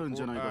know わかるん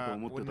じゃないかと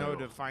思って would た know よ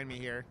to find me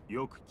here.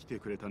 よく来て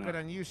くれたな Good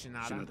on you,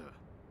 Shinada. 篠田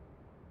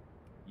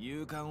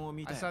勇敢を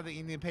見た I よ saw the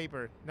Indian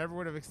paper. Never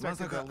would have expected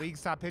the Masaka.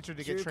 league's top pitcher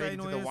to get traded to the 球界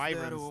のエースで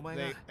ある Wyverns, お前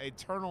が the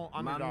eternal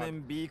万 underdog.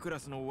 年 B クラ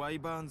スのワイ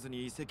バーンズ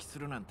に移籍す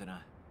るなんて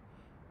な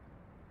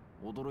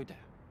驚いたよ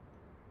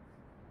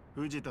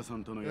藤田さ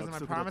んとの It was 約 my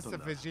束だっ promise た to ん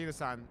だ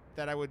Vegeta-san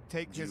that I would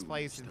take his 10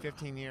 place in した。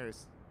 15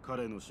 years.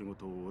 彼の仕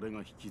事を俺が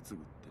引き継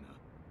ぐってな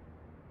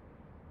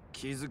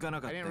気づかな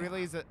かっ I た didn't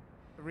よ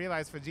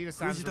realize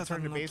Vegeta-san's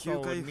return to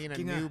baseball would mean a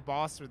new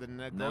boss for the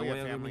名古 Nagoya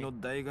屋組 family. の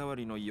代替わ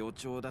りの予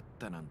兆だっ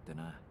たなんて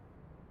な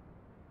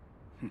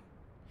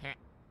Heh.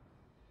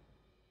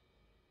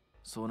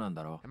 そうなん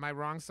だろ Am I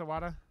wrong,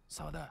 Sawada?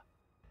 沢田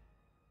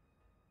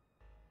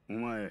お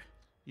前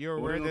You're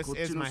俺 aware が this こっ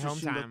is ちの my 出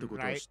身だっ hometown, てこ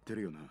とは right? 知って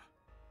るよな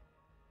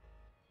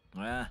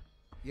ああ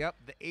Yep,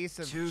 the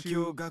ace of 中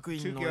京学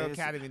院のエ Chukyo ース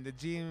Academy, the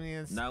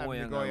genius 名 of 古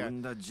屋が生 Nagoya.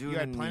 んだ You 10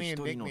 had 年に plenty 1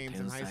 of 人の nicknames in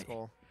天 high 才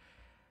school.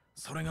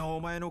 それがお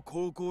前の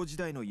高校時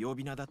代の呼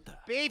び名だっ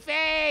た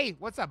Beefy!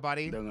 What's up,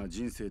 buddy? だが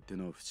人生って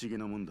のは不思議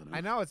なもんだな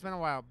I know, it's been a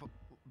while,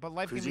 but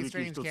life can be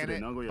strange, can't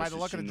it? By the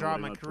luck of the draw,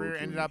 my career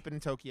ended up in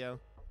Tokyo.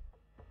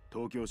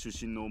 東京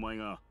出身のお前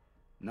が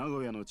名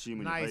古屋のチー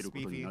ムに入るこ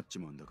とになっち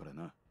まうんだから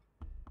な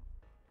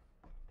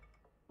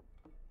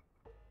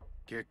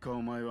結果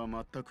お前は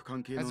全く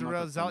関係の As な a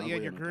かった result, 名 you 奪 古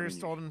had 屋 your のため career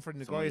に stolen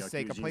for その Nagoya's 野 sake,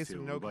 球 a 人 place 生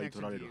with を no 奪い connection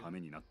取ら to れる you. 羽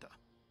目になった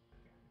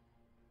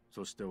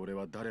そして俺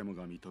は誰も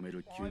が認め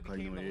る Well, I 球界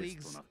became の the エ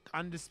ースと league's なった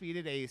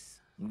undisputed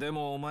ace. で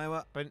もお前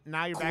は But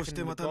now you're こ back うし in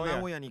てまた名 Nagoya.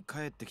 古屋に帰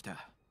ってき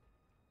た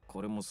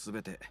これもす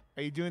べて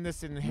Are you doing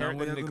this in 名 inherit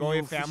古 the 屋組を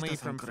Nagoya 藤 family 田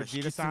さん from から引き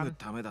継ぐ Vegeta-san?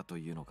 ためだと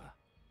いうのか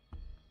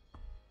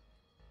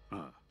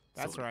ああ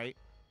That's そうだ right.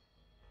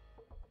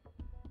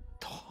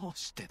 どう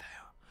してだよ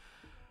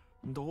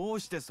どう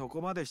してそこ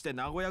までして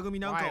名古屋組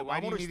なん Why? かを Why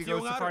do 守 you る need to 必 go 要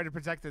so があ far る to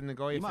protect the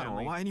Nagoya 今のお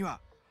family? 前には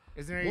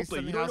Isn't there もっとい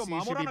something ろい else ろ you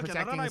守 should ら be なきゃ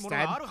なら protecting ないもの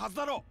があ instead? るはず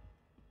だろ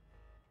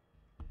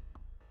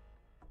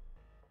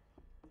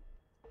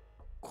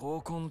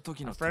高校の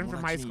時 A の friend 友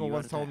from 達 high に school 言わ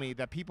once れたよ told me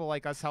that people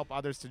like us help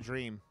others to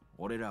dream.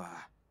 俺ら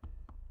は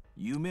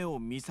夢を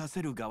見さ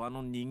せる側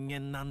の人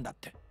間なんだっ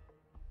て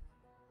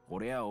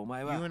俺やお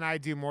前 You は and I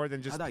do more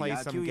than た just だ play 野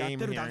some 球やっ game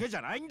てるだ here. けじ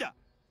ゃないんだ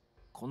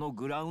この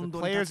グラウ The ン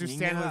ドに players 立 who つ人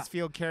stand 間 on は this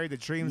field carry the い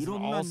dreams ろ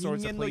of んな all 人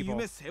sorts 間 of の people.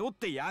 夢背負っ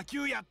て野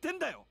球やってん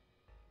だよ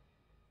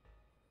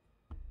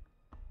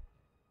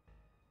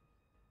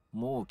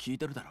もう聞い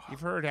てるだろ You've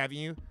heard, haven't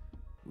you?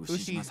 牛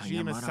島さん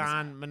やマナー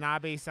さん Ushijima-san,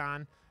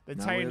 Manabe-san, the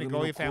名 entire 古屋組の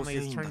Nagoya 構 family 成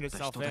has 員だ turned った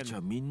itself 人たちは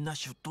in. みんな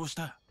出頭し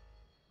た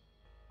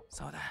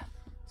そうだ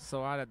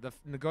So the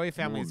Nagoya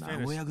family is もう名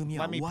古屋 finished. 組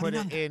は Let me 終わ put り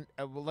なん it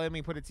だ in. Let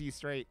me put it to you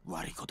straight.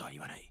 悪いことは言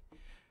わない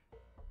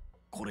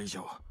これ以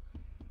上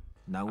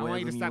名 I 古 want 屋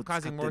you to 組を stop 使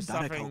って causing more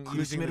誰かを suffering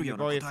苦し using め the るよう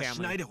なこ Nagoya とは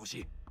しない family. でほ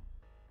し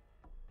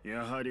いや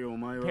はりお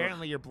前は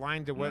Apparently, you're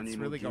blind to what's 何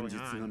も really 現 going 実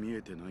が on. 見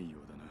えてないよ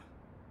う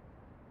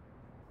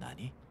だな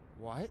何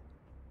What?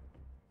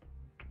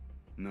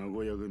 名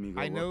古屋組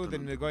が I 終わ know った the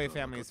なんて Nagoya こと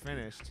は family 分 is かっ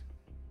ている finished.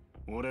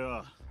 俺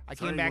は I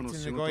最 came 後 back の to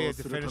仕事を Nagoya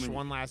す to るた finish めに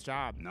one last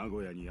job. 名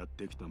古屋にやっ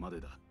てきたまで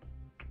だ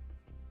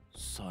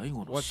最後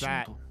の What's 仕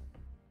that? 事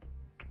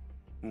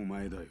お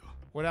前だよ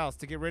What else?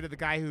 To get rid of the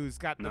guy who's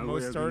got the 名古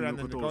most 屋 dirt 組 on の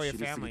the ことを Nagoya 知り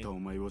すぎ family. たお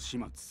前を始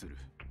末する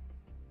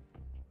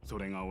そ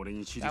れが俺に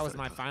指示 That さ was れ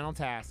my た final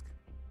task.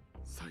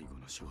 最後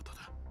の仕事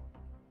だ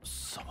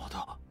沢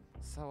田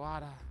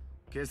Sawada.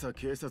 今朝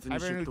警察に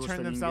Everyone 出 who 頭した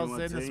turned 人間 themselves は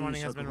in this 全員 morning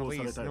has 釈 been 放さ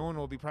れ released. た No よ one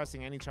will be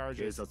pressing any 警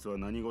charges. 察は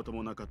何事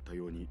もなかった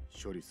ように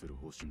処理する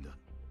方針だ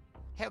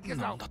Hell,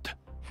 なんだって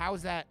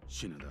how's that?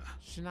 篠田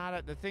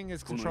Shinada, the thing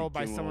is この controlled 一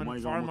by 件はお someone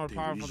前が far 思 more ってい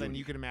る以 powerful 上 than に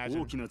you can 大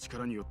imagine. きな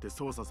力によって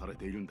操作され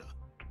ているんだ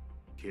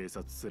警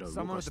察すら動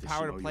Someone か with し the てしま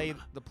power う to よう play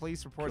な the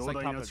police reports 強 like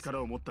大な puppets.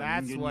 力を持った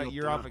That's 人間に what よって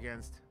you're な up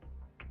against.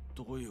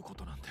 どういうこ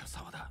となんだよ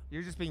沢田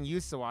You're just being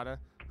used, Sawada.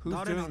 Who's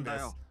誰な doing んだ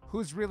this? よ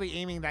Who's really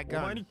aiming that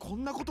お前 gun? にこ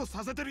んなこと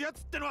させてるや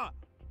つってのは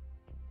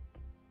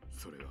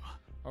それは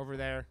Over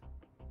there.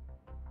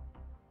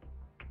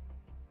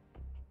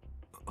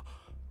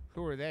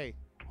 Who are they?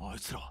 あい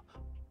つら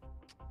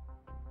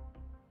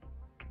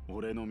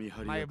俺の見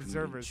張り My 役の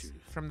連 observers 中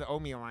from the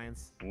Omi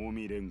Alliance.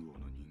 近江連合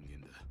の人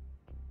間だ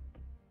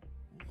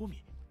近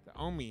江 The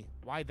Omi.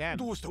 Why them?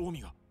 どうして近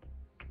江が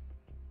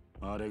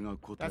あれが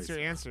答え That's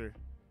your さ answer.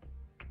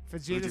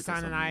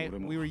 Vegeta-san and I,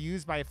 we were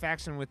used by a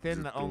faction ず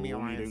within っ the と Omi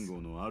近江連 Alliance.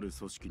 合のある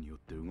組織によっ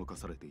て動か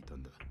されていた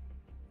んだ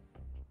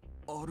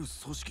ある組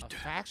織っ A て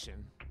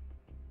faction?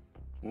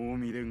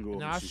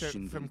 Nasha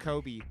from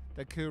Kobe,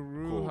 the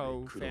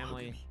Kuruho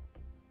family.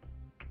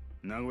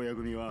 The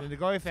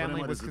Nagoya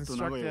family was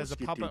constructed as a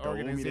puppet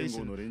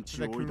organization for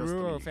the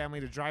Kuruho family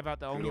to drive out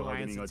the Omi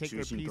Alliance and take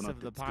their piece of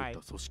the pie.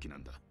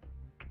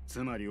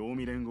 In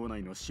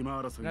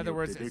other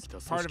words, it's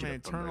part of an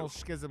internal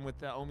schism with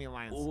the Omi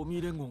Alliance.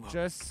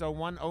 Just so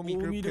one Omi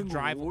group could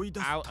drive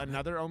out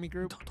another Omi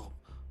group.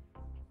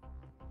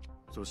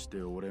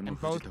 And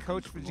both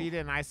Coach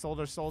Vegeta and I sold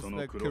our souls to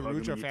the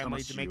Kurujo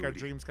family to make our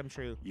dreams come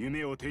true.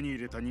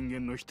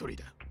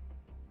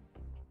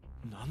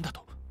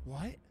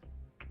 What?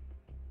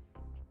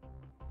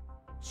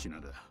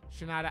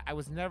 Shinada, I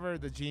was never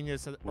the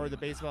genius or the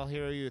baseball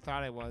hero you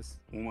thought I was.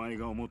 Even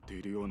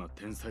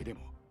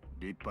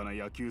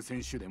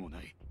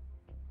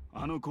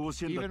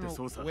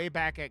way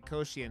back at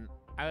Koshien,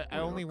 I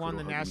only won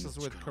the Nationals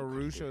with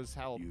Kurosho's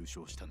help.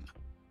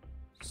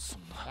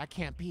 That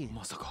can't be.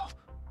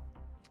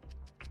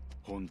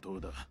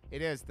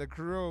 It is. The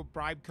Kuro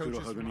bribed coaches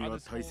from other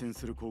schools.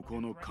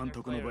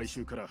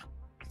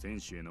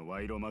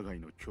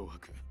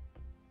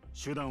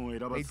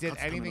 They did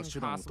anything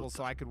possible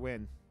so I could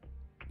win.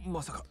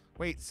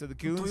 Wait, so the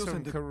goons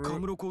from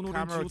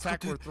Kamuro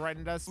Tech were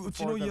threatened us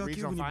before the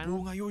regional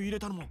final?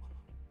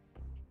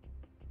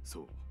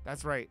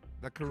 That's right,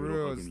 the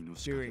Kuro's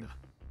doing.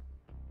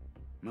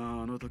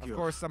 Of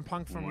course, some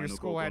punk from your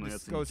school had to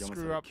go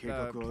screw up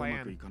the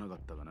plan.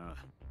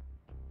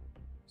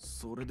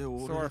 So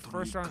our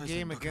first round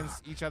game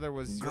against each other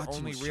was your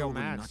only real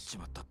match.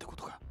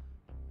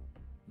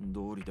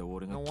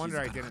 No wonder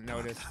I didn't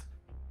notice.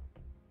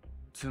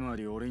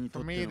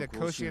 For me, the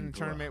Koshien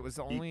tournament was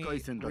the only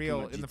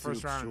real in the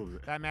first round.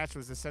 That match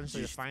was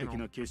essentially a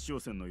final.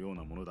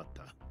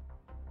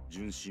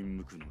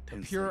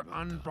 Pure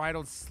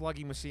unbridled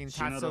slugging machine,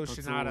 Tatsuo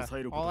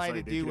Shinada. All I had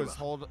to do was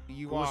hold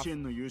you off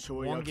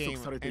one game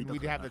and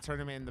we'd have the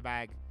tournament in the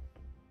bag.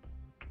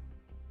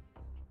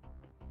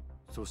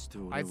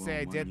 I'd say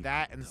I did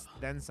that and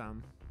then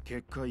some.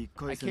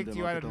 I kicked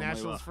you out of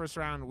Nationals first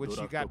round, which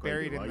you got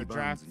buried in the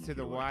draft to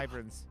the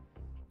Wyverns.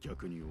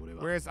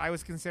 Whereas I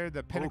was considered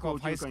the pinnacle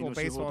of high school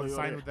baseball and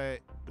signed with the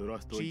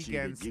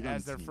Giants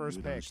as their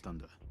first pick.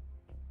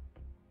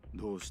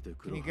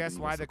 Can you guess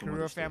why the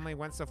Kuro family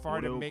went so far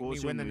to make me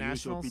win the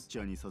Nationals?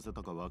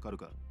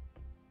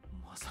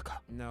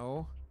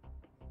 No.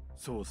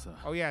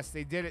 Oh yes,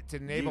 they did it to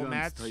enable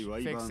match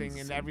fixing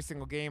in every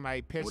single game I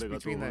pitched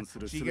between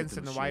the Giants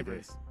and the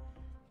Wyverns.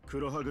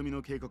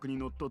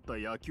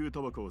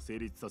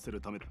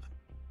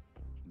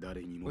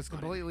 Was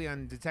completely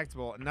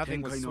undetectable, and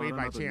nothing was swayed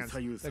by chance.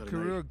 The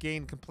Kuro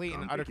gained complete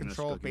and utter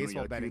control of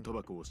baseball betting.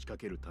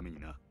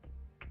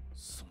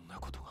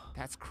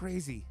 That's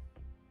crazy.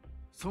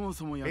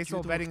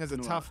 Baseball betting is a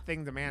tough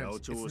thing to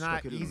manage. It's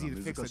not easy to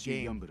fix a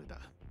game.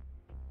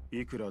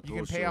 You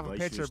can pay off a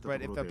pitcher,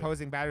 but if the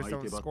opposing batters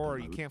don't score,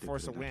 you can't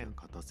force a win.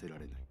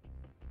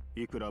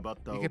 You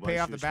can pay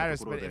off the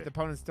batters, but if the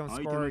opponents don't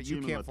score,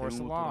 you can't force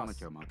a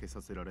loss.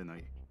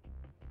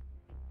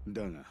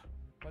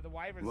 But the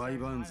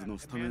Wyverns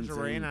and manager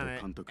were in on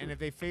it, and if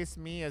they faced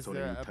me as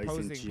the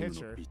opposing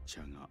pitcher,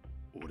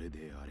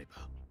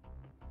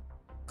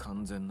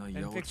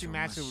 then fixing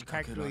matches would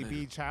practically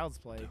be child's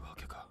play.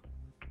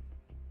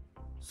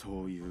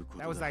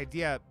 That was the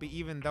idea, but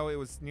even though it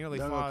was nearly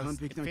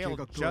flawless, it failed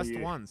just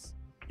once.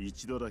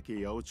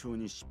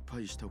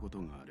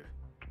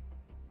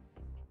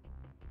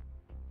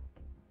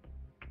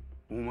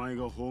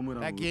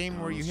 That game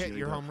where you hit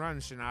your home run,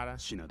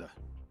 Shinada.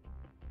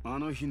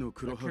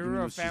 The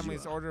Kuro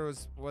family's order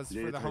was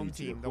for the home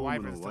team, the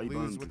Wyverns, to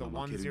lose with a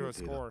 1-0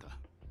 score.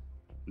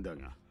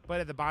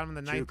 But at the bottom of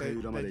the ninth, the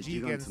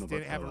Gigans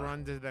didn't have a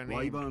run to their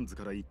name.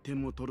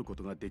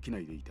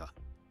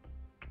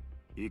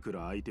 Even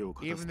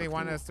if they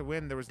wanted us to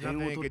win, there was nothing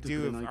they could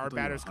do if our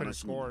batters couldn't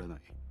score.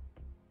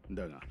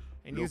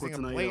 And using a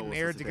blatant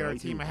error to get our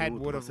team ahead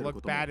would have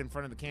looked bad in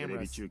front of the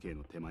cameras.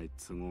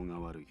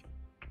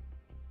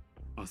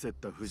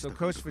 So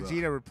Coach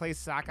Vegeta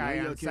replaced Sakai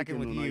on second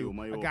with you,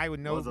 a guy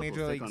with no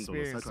major league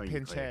experience,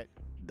 pinch hit.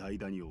 That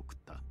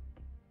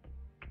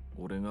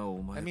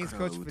means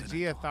Coach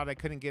Vegeta thought I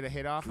couldn't get a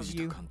hit off of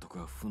you.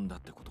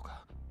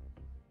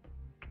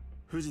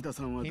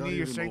 He knew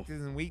your strengths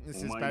and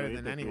weaknesses better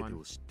than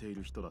anyone.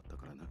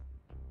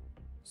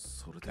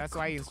 That's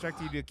why he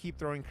instructed you to keep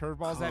throwing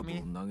curveballs at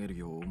me?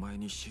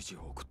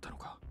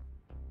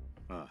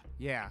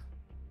 Yeah.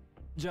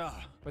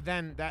 But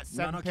then, that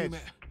seventh pitch,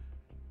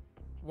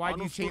 why'd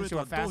you change to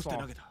a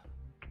fastball?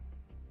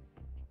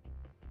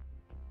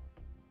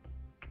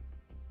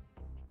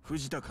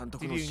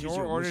 Did you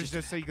ignore orders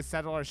just so you could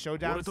settle our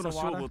showdown,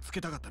 Sawada?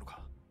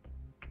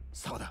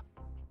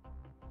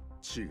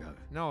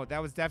 No,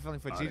 that was definitely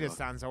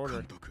Vegeta-san's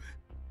order.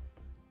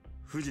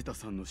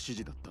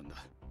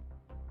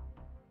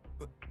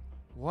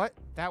 What?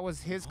 That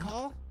was his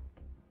call?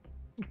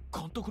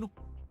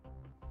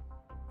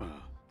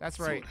 That's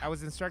right. I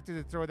was instructed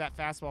to throw that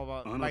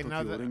fastball by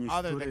none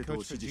other than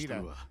Coach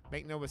Vegeta.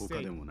 Make no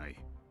mistake.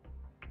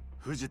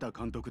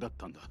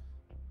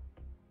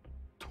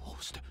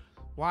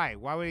 Why?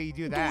 Why would he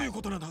do どうい that? う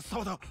ことなんだ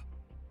沢田。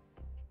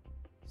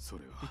そ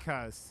れは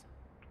Because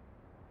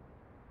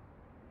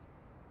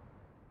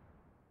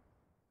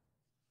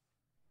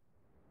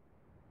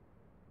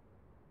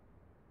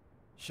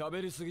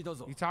喋りすぎだ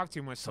ぞ you。talk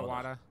too much,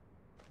 Sawada.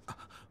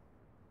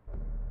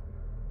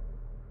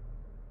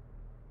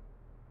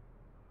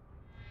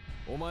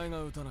 お前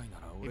が撃たないな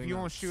ら If 俺 you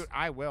が won't 撃つ。 shoot,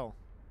 I will.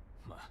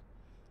 まあ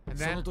And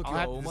そ then の時 I'll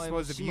は have お to 前も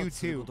dispose of 始 you 末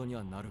するこ too. とに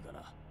はなるが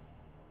な。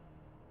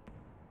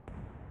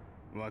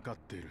分かっ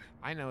ている。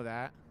 I know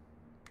that.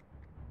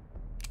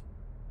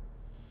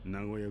 名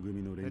古屋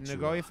組の The 連中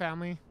Nagoya は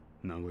family,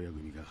 名古屋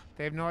組が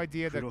they have no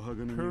idea the 黒羽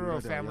組に Kuro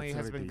裏で family 操 has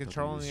られて been いたという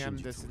controlling 真 them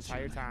実 this を知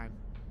entire り、 time.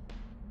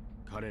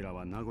 彼ら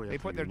は名古 They 屋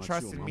と put い their う街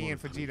trust を in 守 me る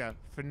and ために Vegeta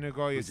for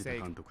Nagoya's 藤田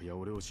sake. 監督や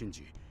俺を信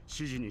じ、指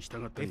示に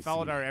従った They に過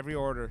ぎ followed ない。 our every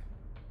order.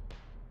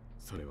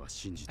 それは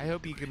信じて I い hope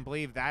て you くれ can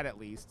believe that at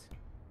least.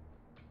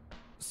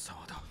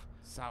 沢田。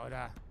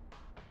 Sawada.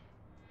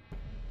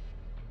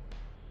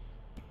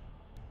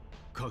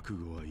 覚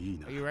悟はいい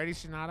な Are。you ready,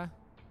 Shinada?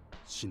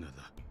 品田。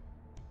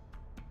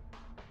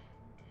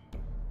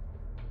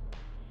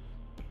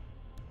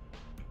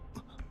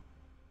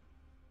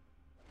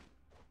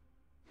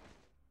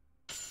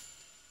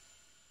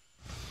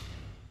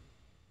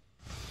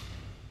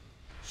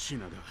品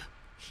田。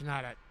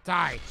 Shinada,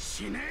 die.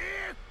 死ね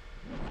え。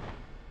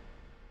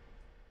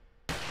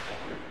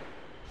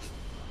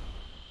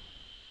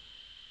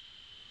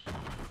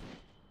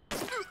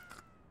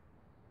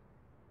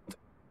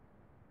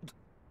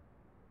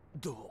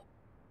ど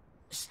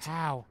うして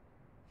How?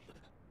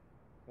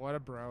 What a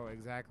bro,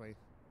 exactly.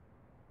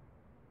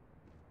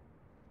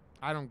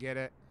 I don't get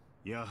it.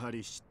 やは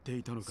り知って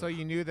いたのか。 So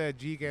you knew the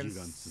Jigen's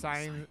Jigen's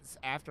signs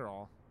after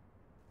all.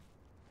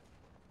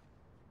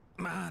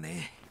 まあ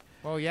ね、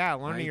 Well, yeah,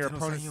 learning your 相手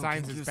の opponent's サイ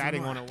ン signs を研 is 究する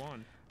batting のは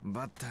 101.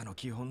 バッターの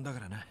基本だか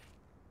らな。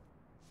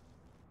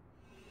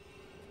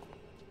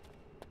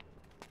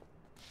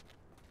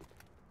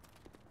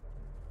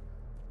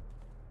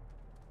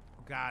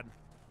 Oh, God.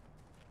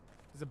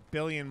 There's a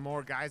billion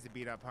more guys to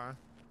beat up, huh?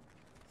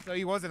 So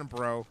he wasn't a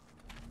bro.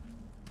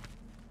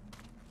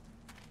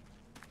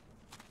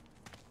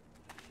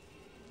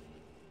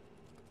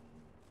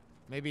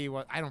 Maybe he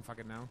was. I don't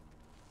fucking know.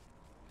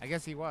 I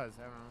guess he was.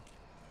 I don't know.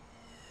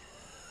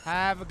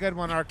 Have a good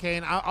one,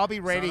 Arcane. I'll be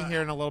raiding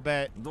here in a little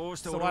bit. どう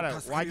して So 俺を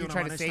what? 助け Why'd る you よう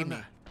な try 真 to 似した save ん me?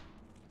 だ。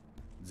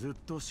ずっ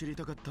と知り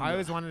たかったん I だ。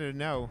 always wanted to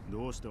know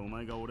どうしてお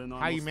前が俺の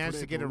how あの you ストレ managed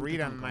to ー get ト a を打て read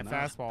た on の my かな。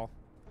 fastball.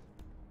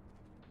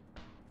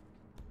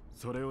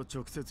 それを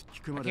直接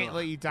聞く I まで can't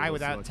は let you die 殺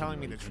す without わけには telling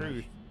me い the かない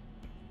truth.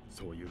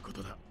 そういうこ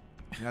とだ。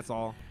 That's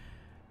all.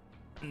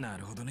 な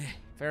るほど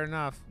ね。 Fair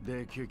enough.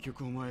 で、結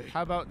局お前、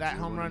 How about that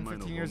home 15 run 年前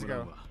の 15 years ホームラ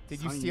ン ago? は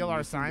Did you サイン steal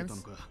our 盗んでた signs?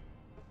 のか。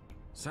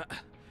さ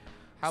あ、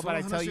 How about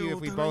I tell you if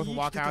we both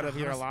walk out of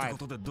here その話をお互い生きてから話すって alive? こ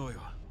とでどう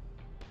よ。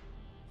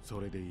そ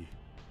れでいい。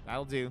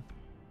 That'll do.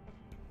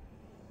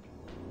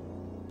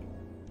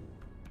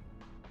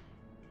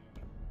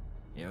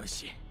 よ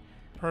し。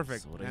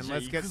 Perfect. So what And is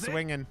let's it, get Yakuza?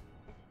 swinging.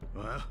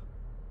 あ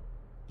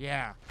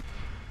Yeah.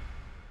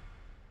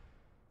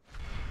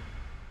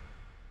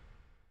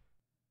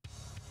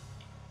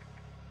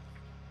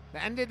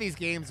 The end of these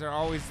games are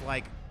always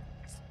like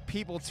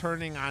people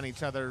turning on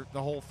each other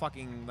the whole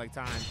fucking like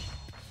time.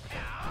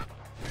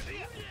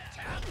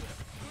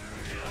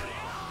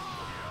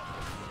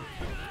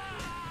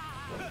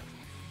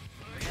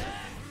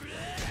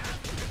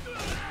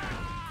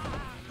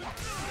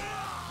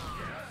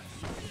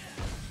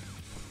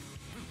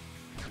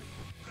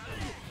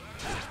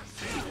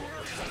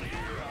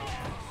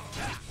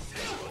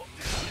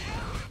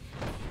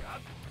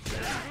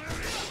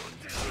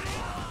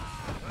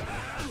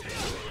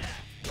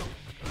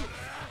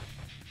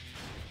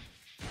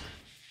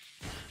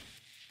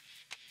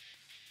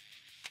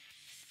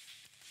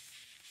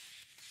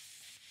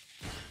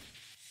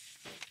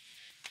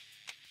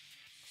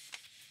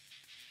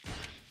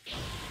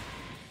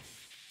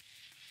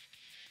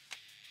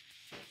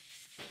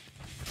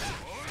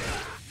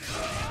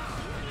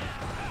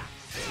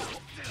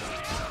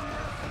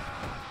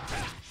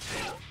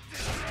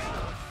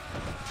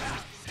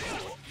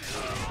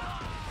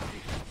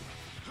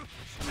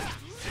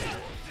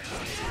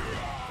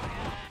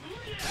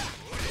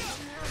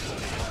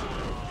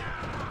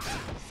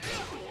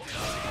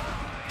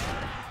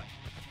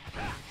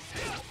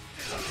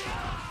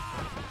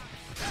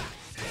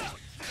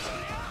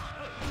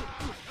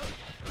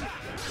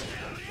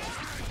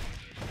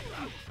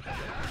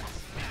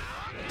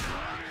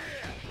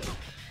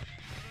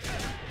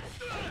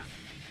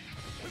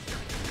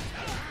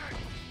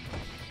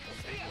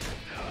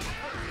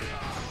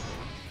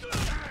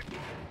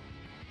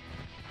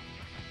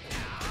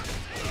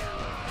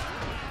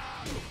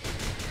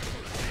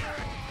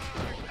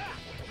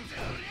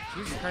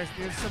 Jesus Christ,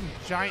 there's some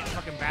giant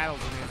fucking battles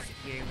in this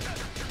game.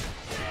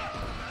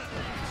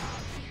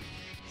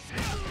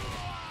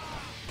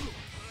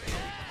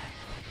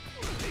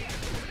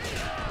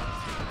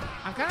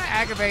 I'm kind of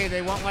aggravated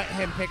they won't let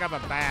him pick up a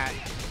bat.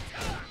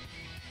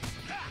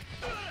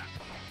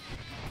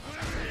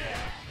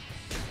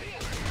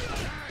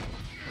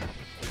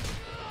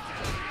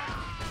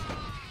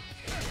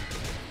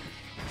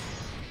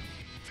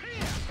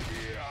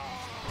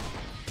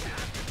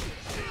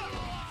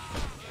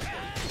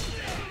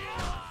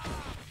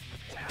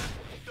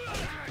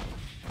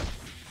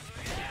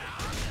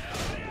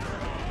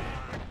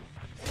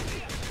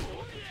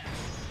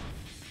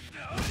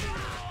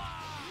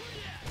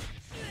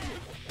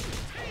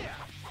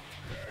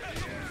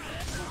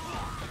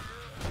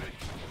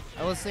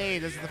 will say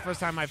this is the first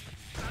time I've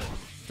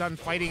done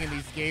fighting in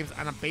these games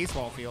on a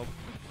baseball field.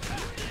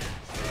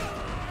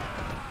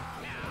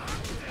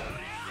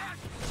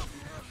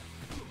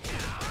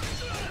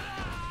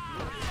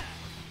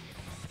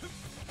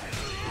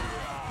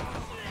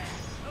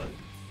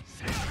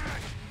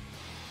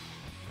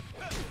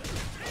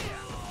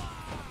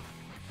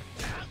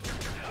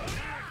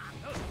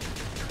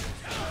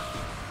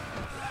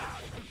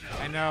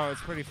 I know,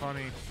 it's pretty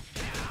funny.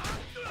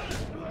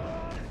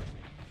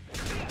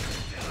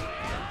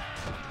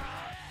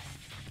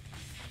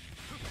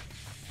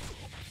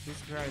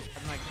 Jesus Christ,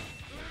 I'm like...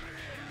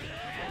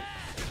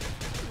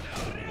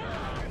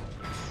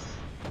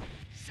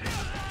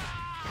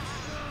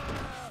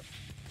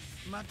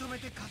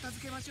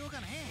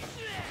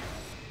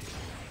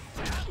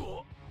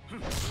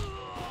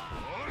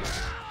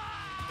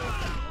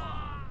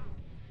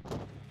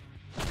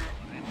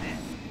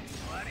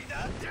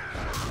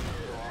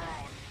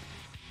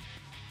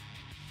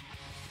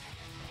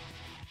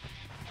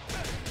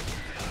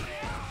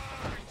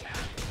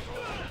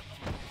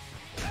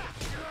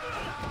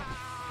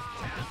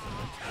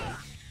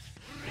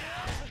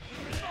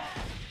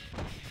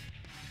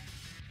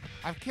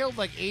 I've killed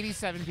like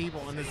 87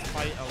 people in this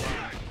fight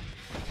alone.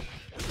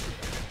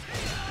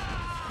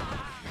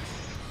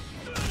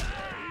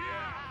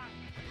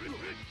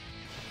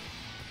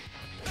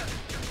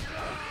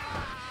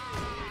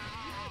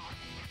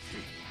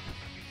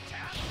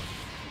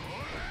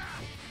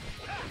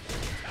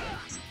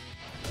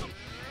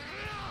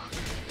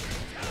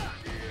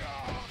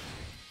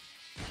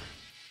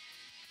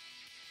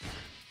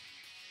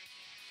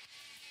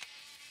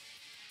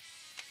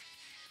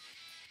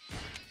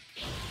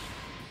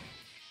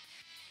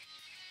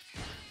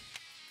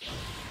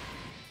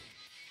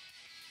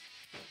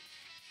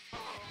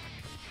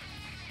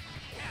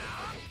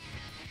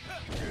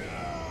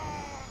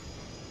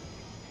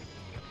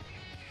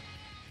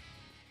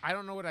 I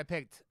don't know what I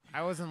picked.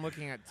 I wasn't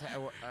looking at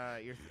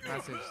your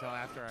message till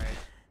after I...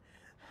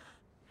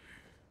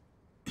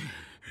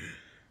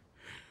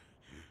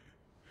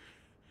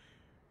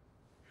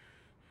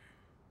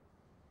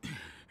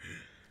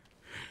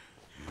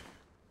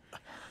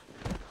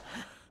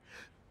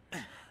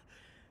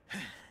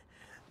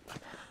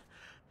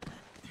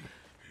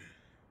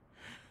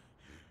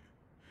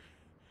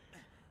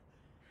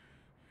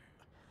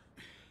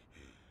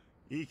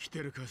 You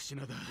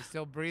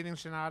still breathing,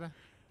 Shinada?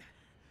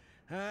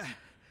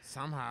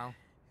 Somehow.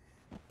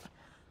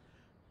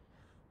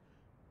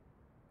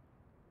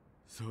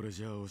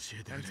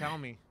 Then tell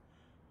me.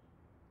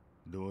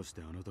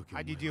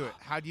 How'd you do it?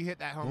 How'd you hit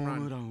that home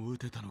run?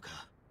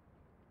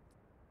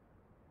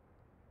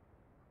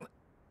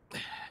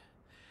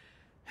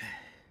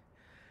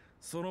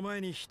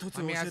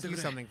 Let me ask you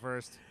something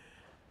first.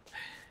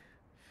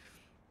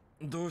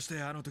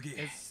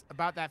 It's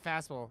about that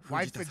fastball.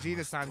 Why did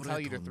Vegeta-san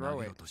tell you to throw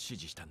it?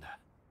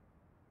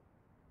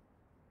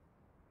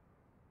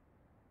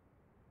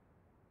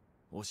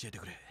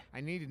 I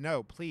need to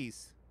know,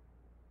 please.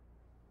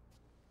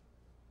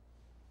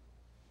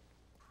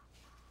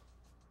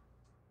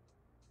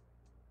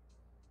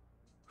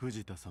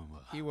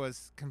 He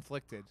was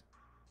conflicted.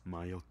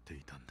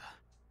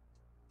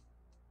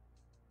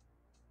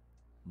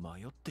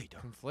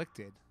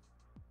 Conflicted?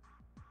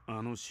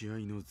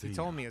 He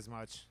told me as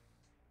much.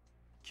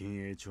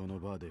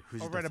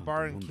 Over at a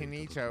bar in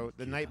Kinicho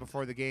the night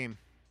before the game.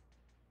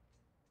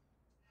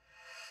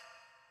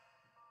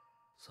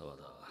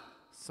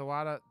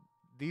 Sawada,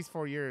 these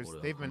 4 years,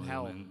 they've been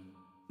hell.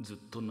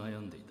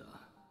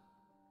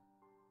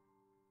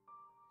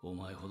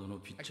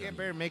 I can't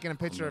bear making a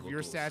picture of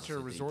your stature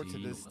resort to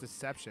this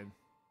deception.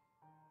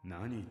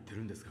 What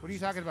are you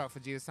talking about,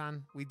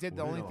 Vegeta-san? We did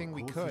the only thing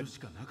we could.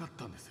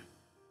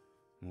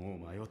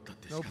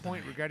 No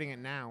point regretting it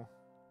now.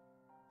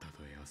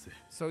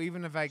 So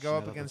even if I go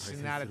up against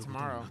Shinada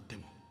tomorrow,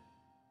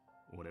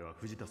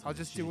 I'll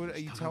just do what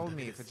you told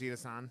me,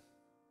 Vegeta-san.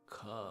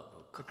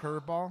 The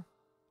curveball?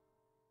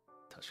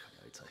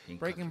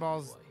 Breaking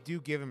balls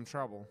do give him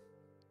trouble.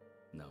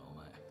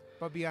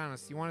 But be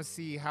honest, you want to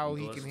see how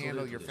he can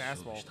handle your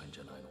fastball.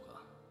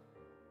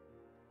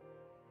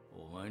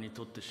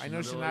 I know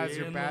Shinada's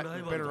your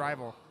bitter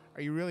rival.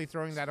 Are you really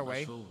throwing that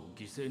away?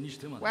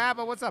 Wow,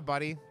 but what's up,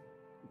 buddy?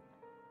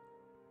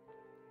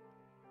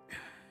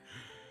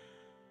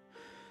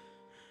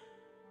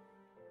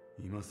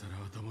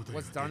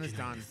 What's done is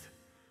done.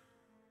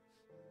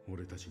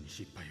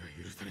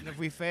 And if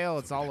we fail,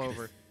 it's all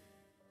over.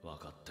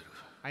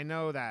 I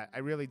know that. I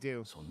really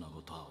do.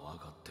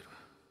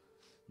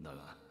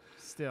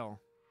 Still.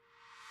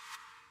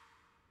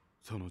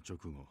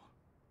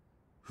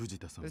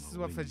 This is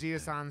what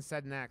Vegeta-san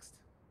said next.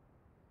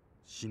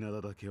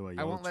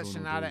 I won't let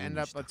Shinada end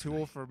up a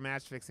tool for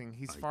match fixing.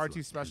 He's far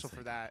too special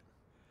for that.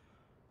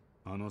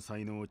 I'd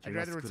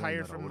rather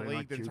retire from the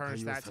league than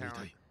tarnish that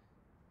talent.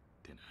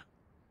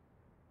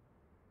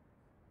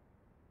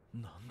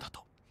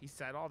 He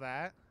said all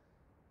that?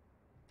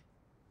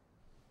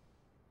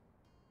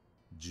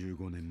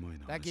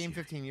 That game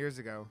 15 years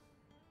ago.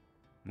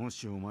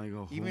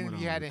 Even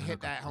if you hadn't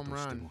hit that home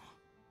run,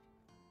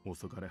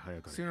 遅かれ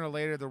早かれ Sooner or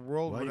later, the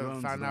world ワ would イバ have ー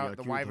ンズ found の out 野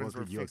the 球 Wyverns 賭 were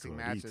博疑惑 fixing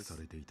はリーク matches. さ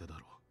れていただろ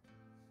う。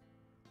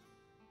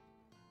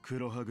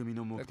黒羽組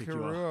の目 The 的は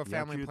Kurua 野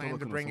family 球賭 planned 博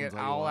to の bring 存 it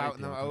在 all をあえ out て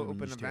in the 明る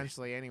み open にして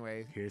eventually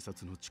anyway. 警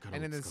察の力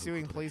And を in the 使う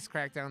ensuing ことで police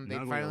crackdown, 名 they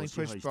古屋を finally 支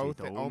配 pushed してい both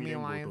た the 近江 Omi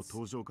連合 Alliance と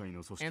東上会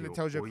の組織 and を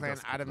the Tojo 追い clan 出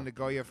すこと out of だっ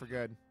た。 Nagoya for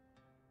good.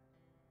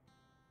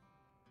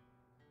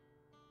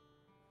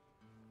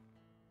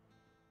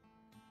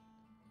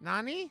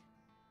 Nani?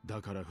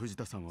 だから藤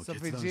田さんは So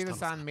決断したの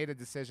さ。 Vegeta-san made a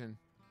decision.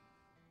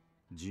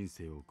 人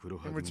生を黒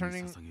羽 In 組に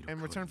returning, 捧げる in 代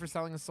わ return り for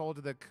selling a soul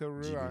to the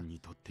自 Kurua, 分に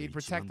とって he'd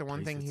一番 protect the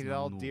one 大 thing 切 he な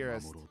も held のを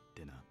dearest. 守ろうっ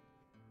てな。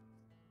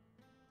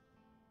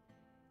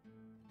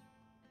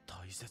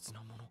大切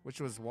なもの。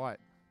 Which was what?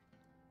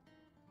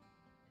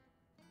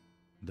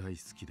 大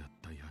好きだっ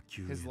た野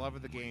球へ His の love of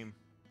the 思い game.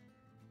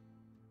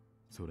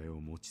 それを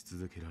持ち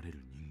続けられる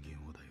人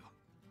間をだよ。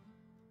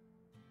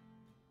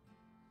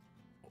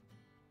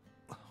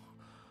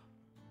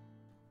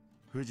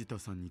藤田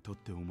さんにとっ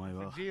てお前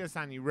は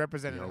Vegeta-san, you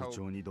represented 八百 hope.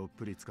 長にどっ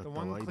ぷり使った The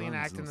one ワイバ clean ーン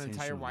act ズ in の the 選手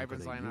entire の中 Wyverns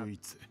で lineup. 唯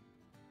一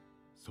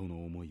そ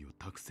の思いを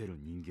託せる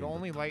人 The 間だ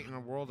only ったん light in だ。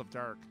 a world of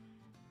dark.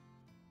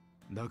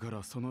 だか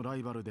らそのラ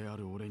イバルであ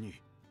る俺に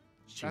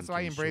That's why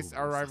I embraced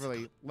our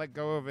rivalry. Let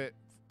go of it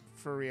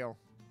for real.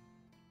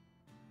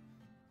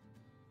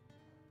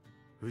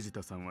 藤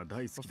田さんは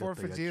大好きだ Before っ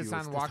た野球を捨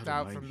Vegeta-san て walked 去る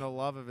out 前 from に the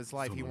love of his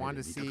life, he wanted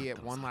to see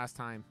it one last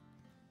time.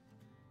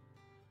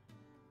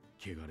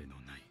 汚れの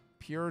ない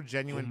Pure,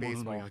 genuine 本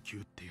物の baseball. 野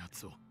球ってや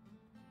つを。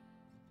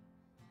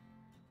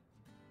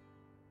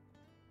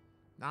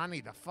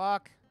 Nani, the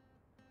fuck?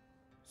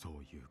 そ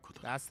ういうこ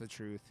とだ。 That's the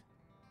truth.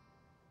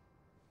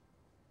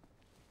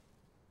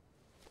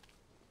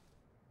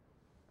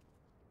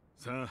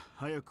 さあ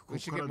早くこ We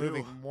こ should から get 出よ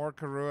moving. う。 More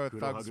Kurua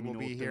黒羽 thugs 組 will の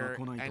追 be っ手が here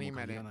来ないと any も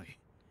限 minute. らない。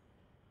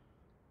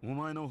お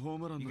前のホー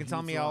ムラン You の can 秘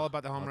tell 密 me all は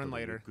about the home run 後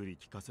でゆっ later. くり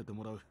聞かせて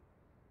もらう。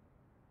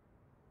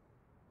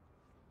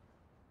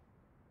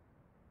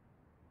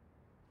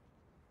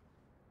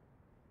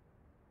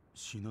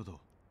篠田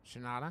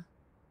Shinada?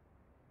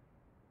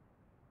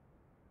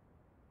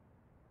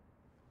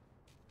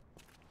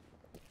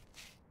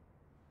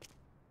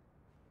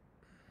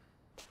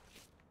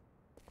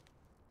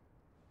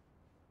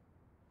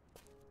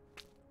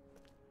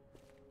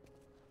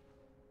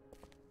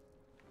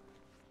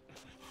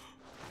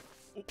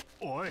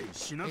おおい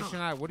篠 Hey, 田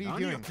Shinada, what are you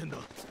何や doing? ってんだ。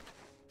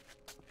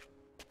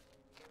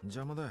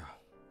邪魔だよ。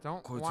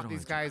 Don't Koitsu want no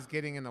these hands. guys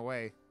getting in the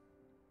way.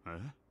 え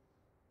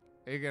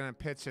Are you gonna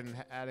pitch and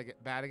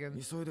bat again?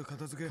 急いで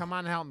片付け。 Come on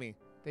and help me.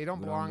 They don't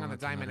belong on a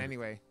diamond Groundball.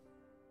 anyway.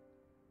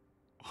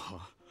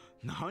 は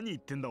何言っ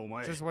てんだお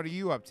前。 Just what are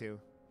you up to?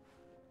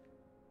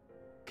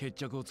 決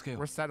着をつけよ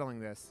We're う。 settling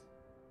this.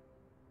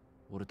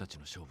 俺たち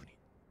の勝負に。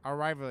 Our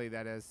rivalry,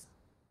 that is.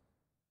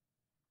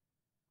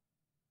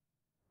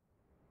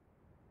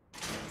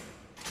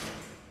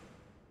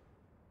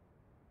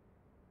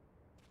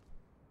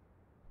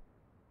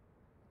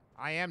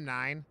 I am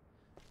 9.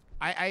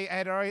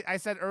 I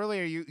said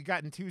earlier you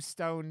gotten too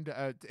stoned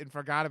and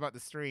forgot about the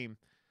stream.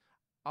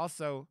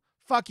 Also,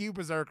 fuck you,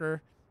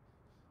 Berserker.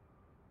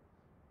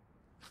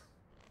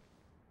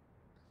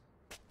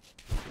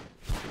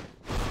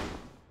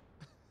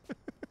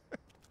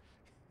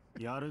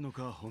 やるの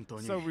か本当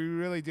に。 So we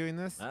really doing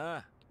this?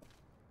 あ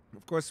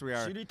Of course we あ、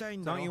 are. 知りたい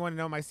んだ Don't you ろ。 want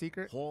to know my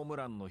secret? ホーム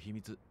ランの秘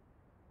密。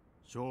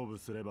勝負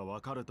すればわ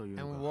かるという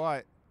の And か。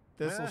 what?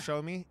 This will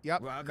show me?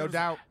 Yep, わか no る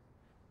さ doubt.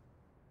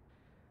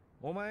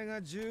 お前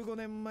が15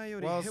年前よ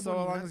り Well, ヘ so ボに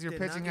long なっ as your て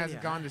pitching なけり hasn't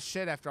ゃ gone to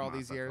shit after all ま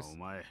these さか years. お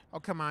前 Oh,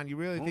 come on. You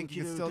really 本 think 気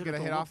you で can 打 still て get る a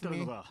と hit 思っ off て of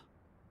るの me? か。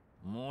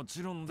も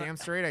ちろんだ。 Damn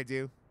straight I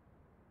do.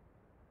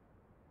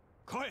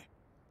 来い。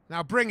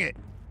 Now bring it.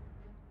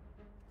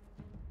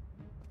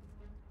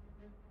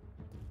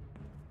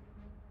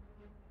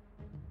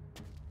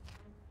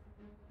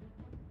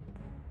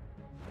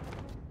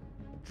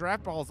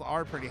 Draft balls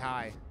are pretty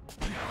high.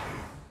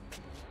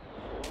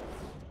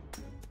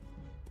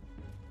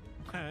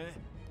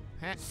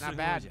 Heh, す not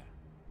ごい bad. じゃん。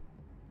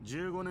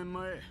 15年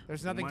前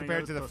There's nothing お前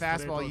compared が to 打 the ったストレー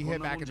ト fastball は you こ hit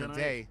んな back もん in じゃ the な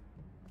い。 day.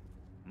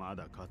 ま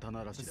だ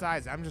刀らしだ。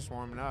 Besides, I'm just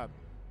warming up.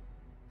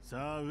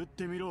 さあ打っ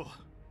てみろ。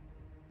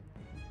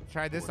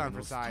 Try this on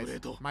for size.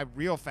 My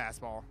real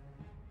fastball.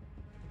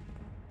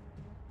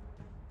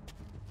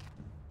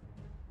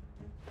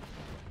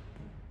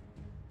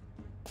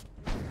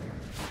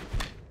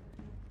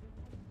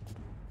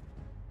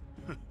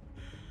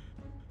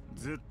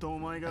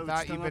 I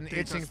thought you've been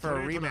itching for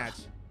a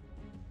rematch.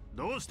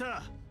 どうし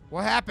た？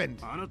 What happened?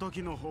 あの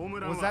時のホーム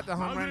ラン Was は that the home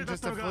まぐ run れだっ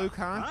just た a のか？ fluke,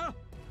 huh? あ？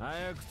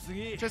早く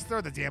次。 Just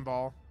throw the damn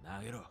ball.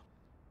 投げろ。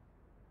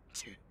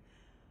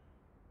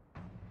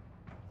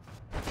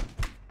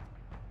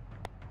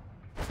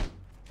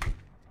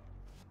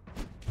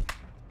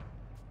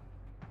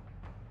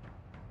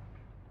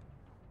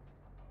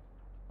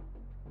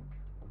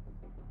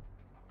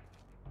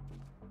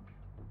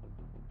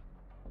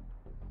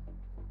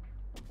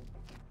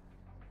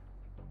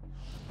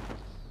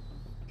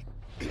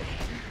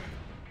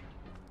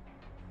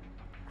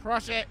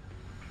 Crush it.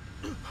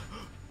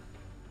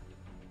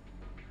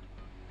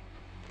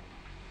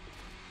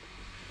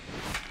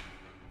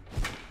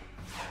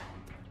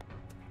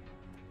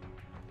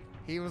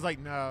 He was like,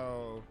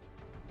 no.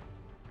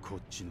 こっ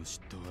ちの嫉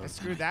妬は I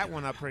screwed that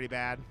one up pretty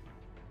bad.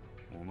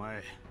 お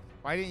前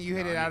Why didn't you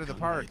hit it out of the 何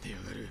考 park? えてや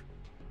がる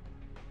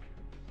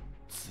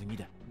次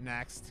だ。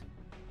 Next.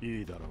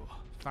 いいだろ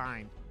う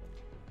Fine. I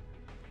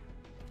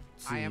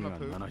次 am が a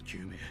poop. 7球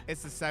目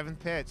It's the 7th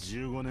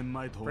pitch. 15年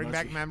前と同 Bring じ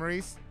back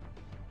memories.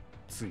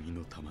 次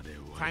の球で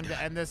終わ Time り to だ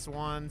end this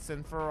once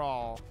and for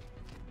all.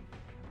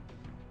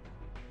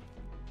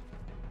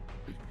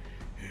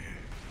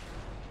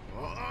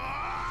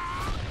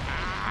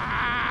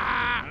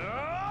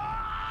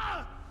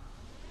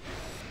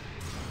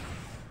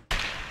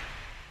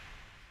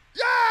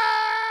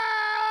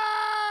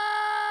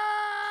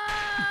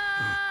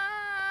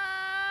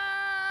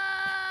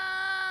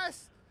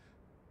 Yes!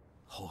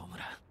 ホーム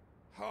ラン。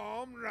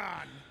 Home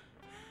run.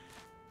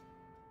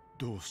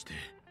 どうして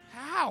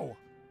How?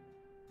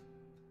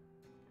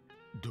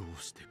 ど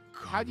うして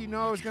How do you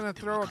know I was gonna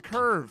throw a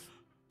curve?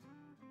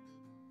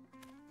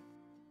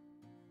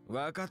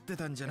 分かって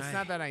たんじゃ It's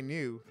な not い。 that I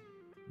knew.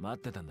 待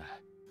ってたんだ。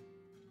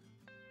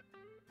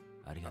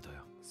ありがとうよ。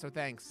 So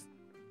thanks.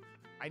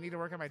 I need to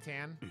work on my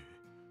tan.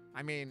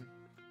 I mean,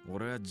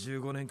 俺は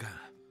15年間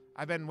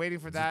I've been waiting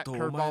for ずっ that とお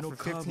curveball 前の for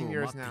カーブを15待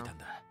years ってい now. たん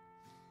だ。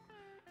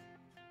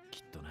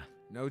きっとな。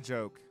 No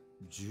joke.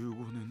 15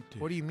年って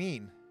What do you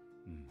mean?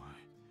 お前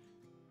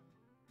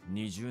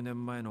20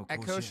年前の At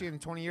甲子園、 Koshian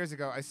 20 years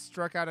ago, I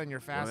struck out on your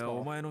俺は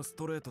お fastball. 前のス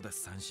トレートで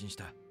三振し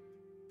た。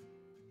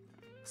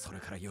それ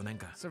から4年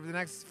間、 So for the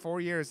next 4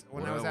 years,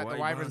 when 俺 I was は at ワ the イ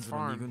バーン Wyverns ズの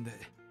2 farm, 軍で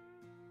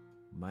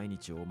毎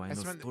日お前 I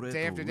の spent ストレ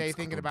day ート after を day 打つ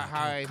こ thinking と about だ how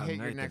け I'd を考 hit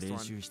your えて next 練 one.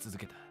 習し続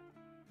けた。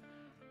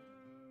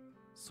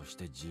そし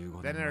て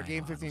15 Then 年 in our 前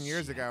game のあの 15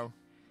 years 試合、 ago,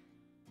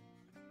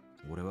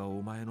 俺は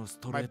お前のス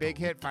トレ my ートを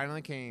big 打 hit った。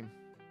 finally came.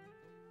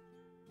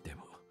 で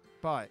も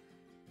But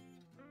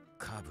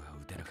カーブは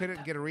打て I なかっ couldn't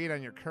た。 get a read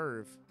on your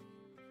curve.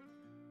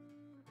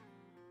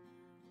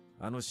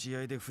 あの試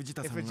合で藤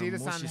田 If さんがも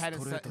Vegeta-san しス hadn't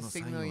トレートのサ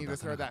イン signaled を you to 出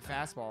さ throw なか that った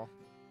ら、 fastball,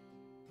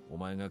 お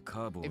前が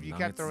カーブを投 if げ you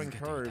続 kept け throwing てい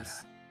たら、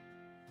 curves,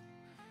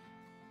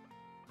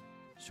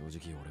 正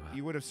直俺は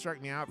you would have struck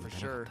me out 打 for て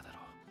なか sure. っただろ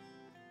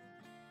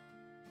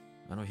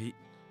う。あの日、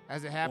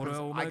 As it 俺 happens,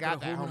 はお I 前から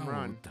got that ホー home ムラ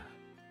ンを打 run. った。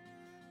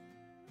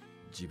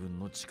自分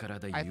の力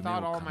で I 夢を thought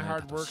all 叶 my えた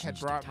hard と work 信 had じ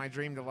ていた。 brought my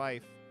dream to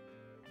life.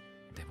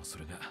 でもそ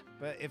れが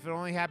But if it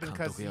only happened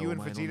監 because 督や you お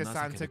and 前の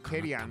Vegeta-san 情けで took 叶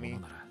っ pity た on も me, の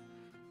なら、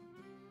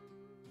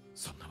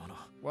そんなもの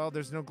well,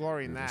 there's no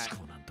glory in 嬉し that. く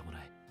もなんともな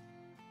い。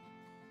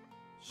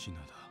シナ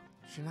だ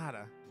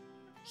Shinada,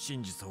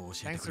 真実を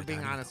教え thanks てく for れて being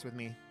ありが honest とう。 with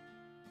me.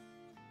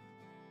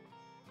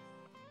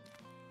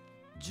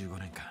 15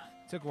年間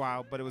Took a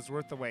while, but it was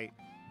worth the wait.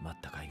 待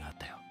った甲斐があっ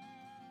たよ。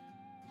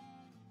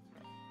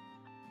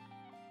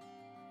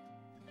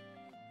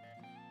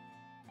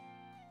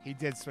He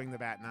did swing the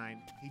bat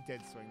 9. He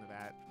did swing the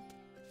bat.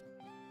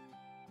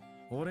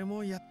 俺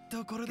もやっ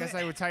とこれで Guess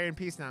I retire in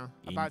peace now.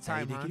 引 About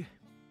退 time, で huh? きる。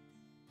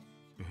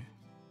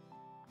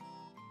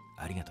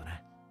ありがとう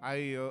な。 I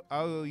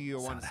owe you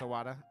one, Sada.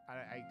 Sawada.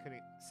 I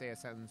couldn't say a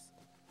sentence.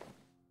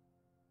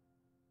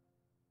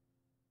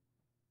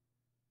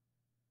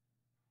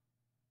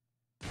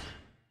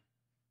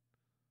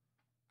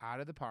 Out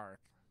of the park.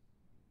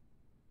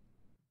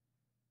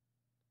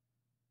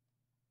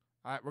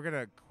 All right, we're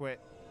gonna quit.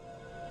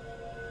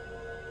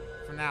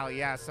 Finale,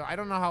 yeah. So I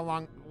don't know how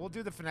long. We'll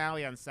do the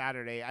finale on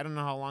Saturday. I don't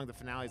know how long the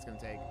finale is gonna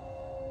take.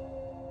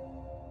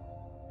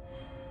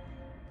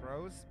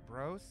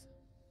 Bros.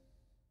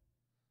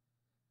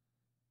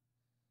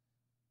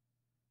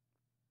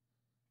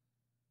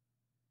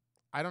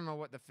 I don't know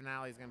what the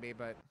finale is gonna be,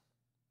 but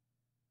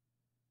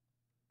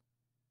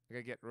I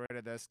gotta get rid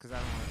of this because I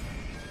don't want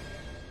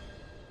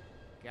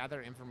to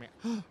gather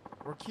information.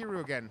 We're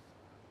Kiru again.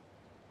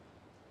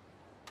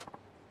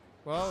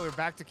 Well, we're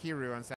back to Kiru on Saturday.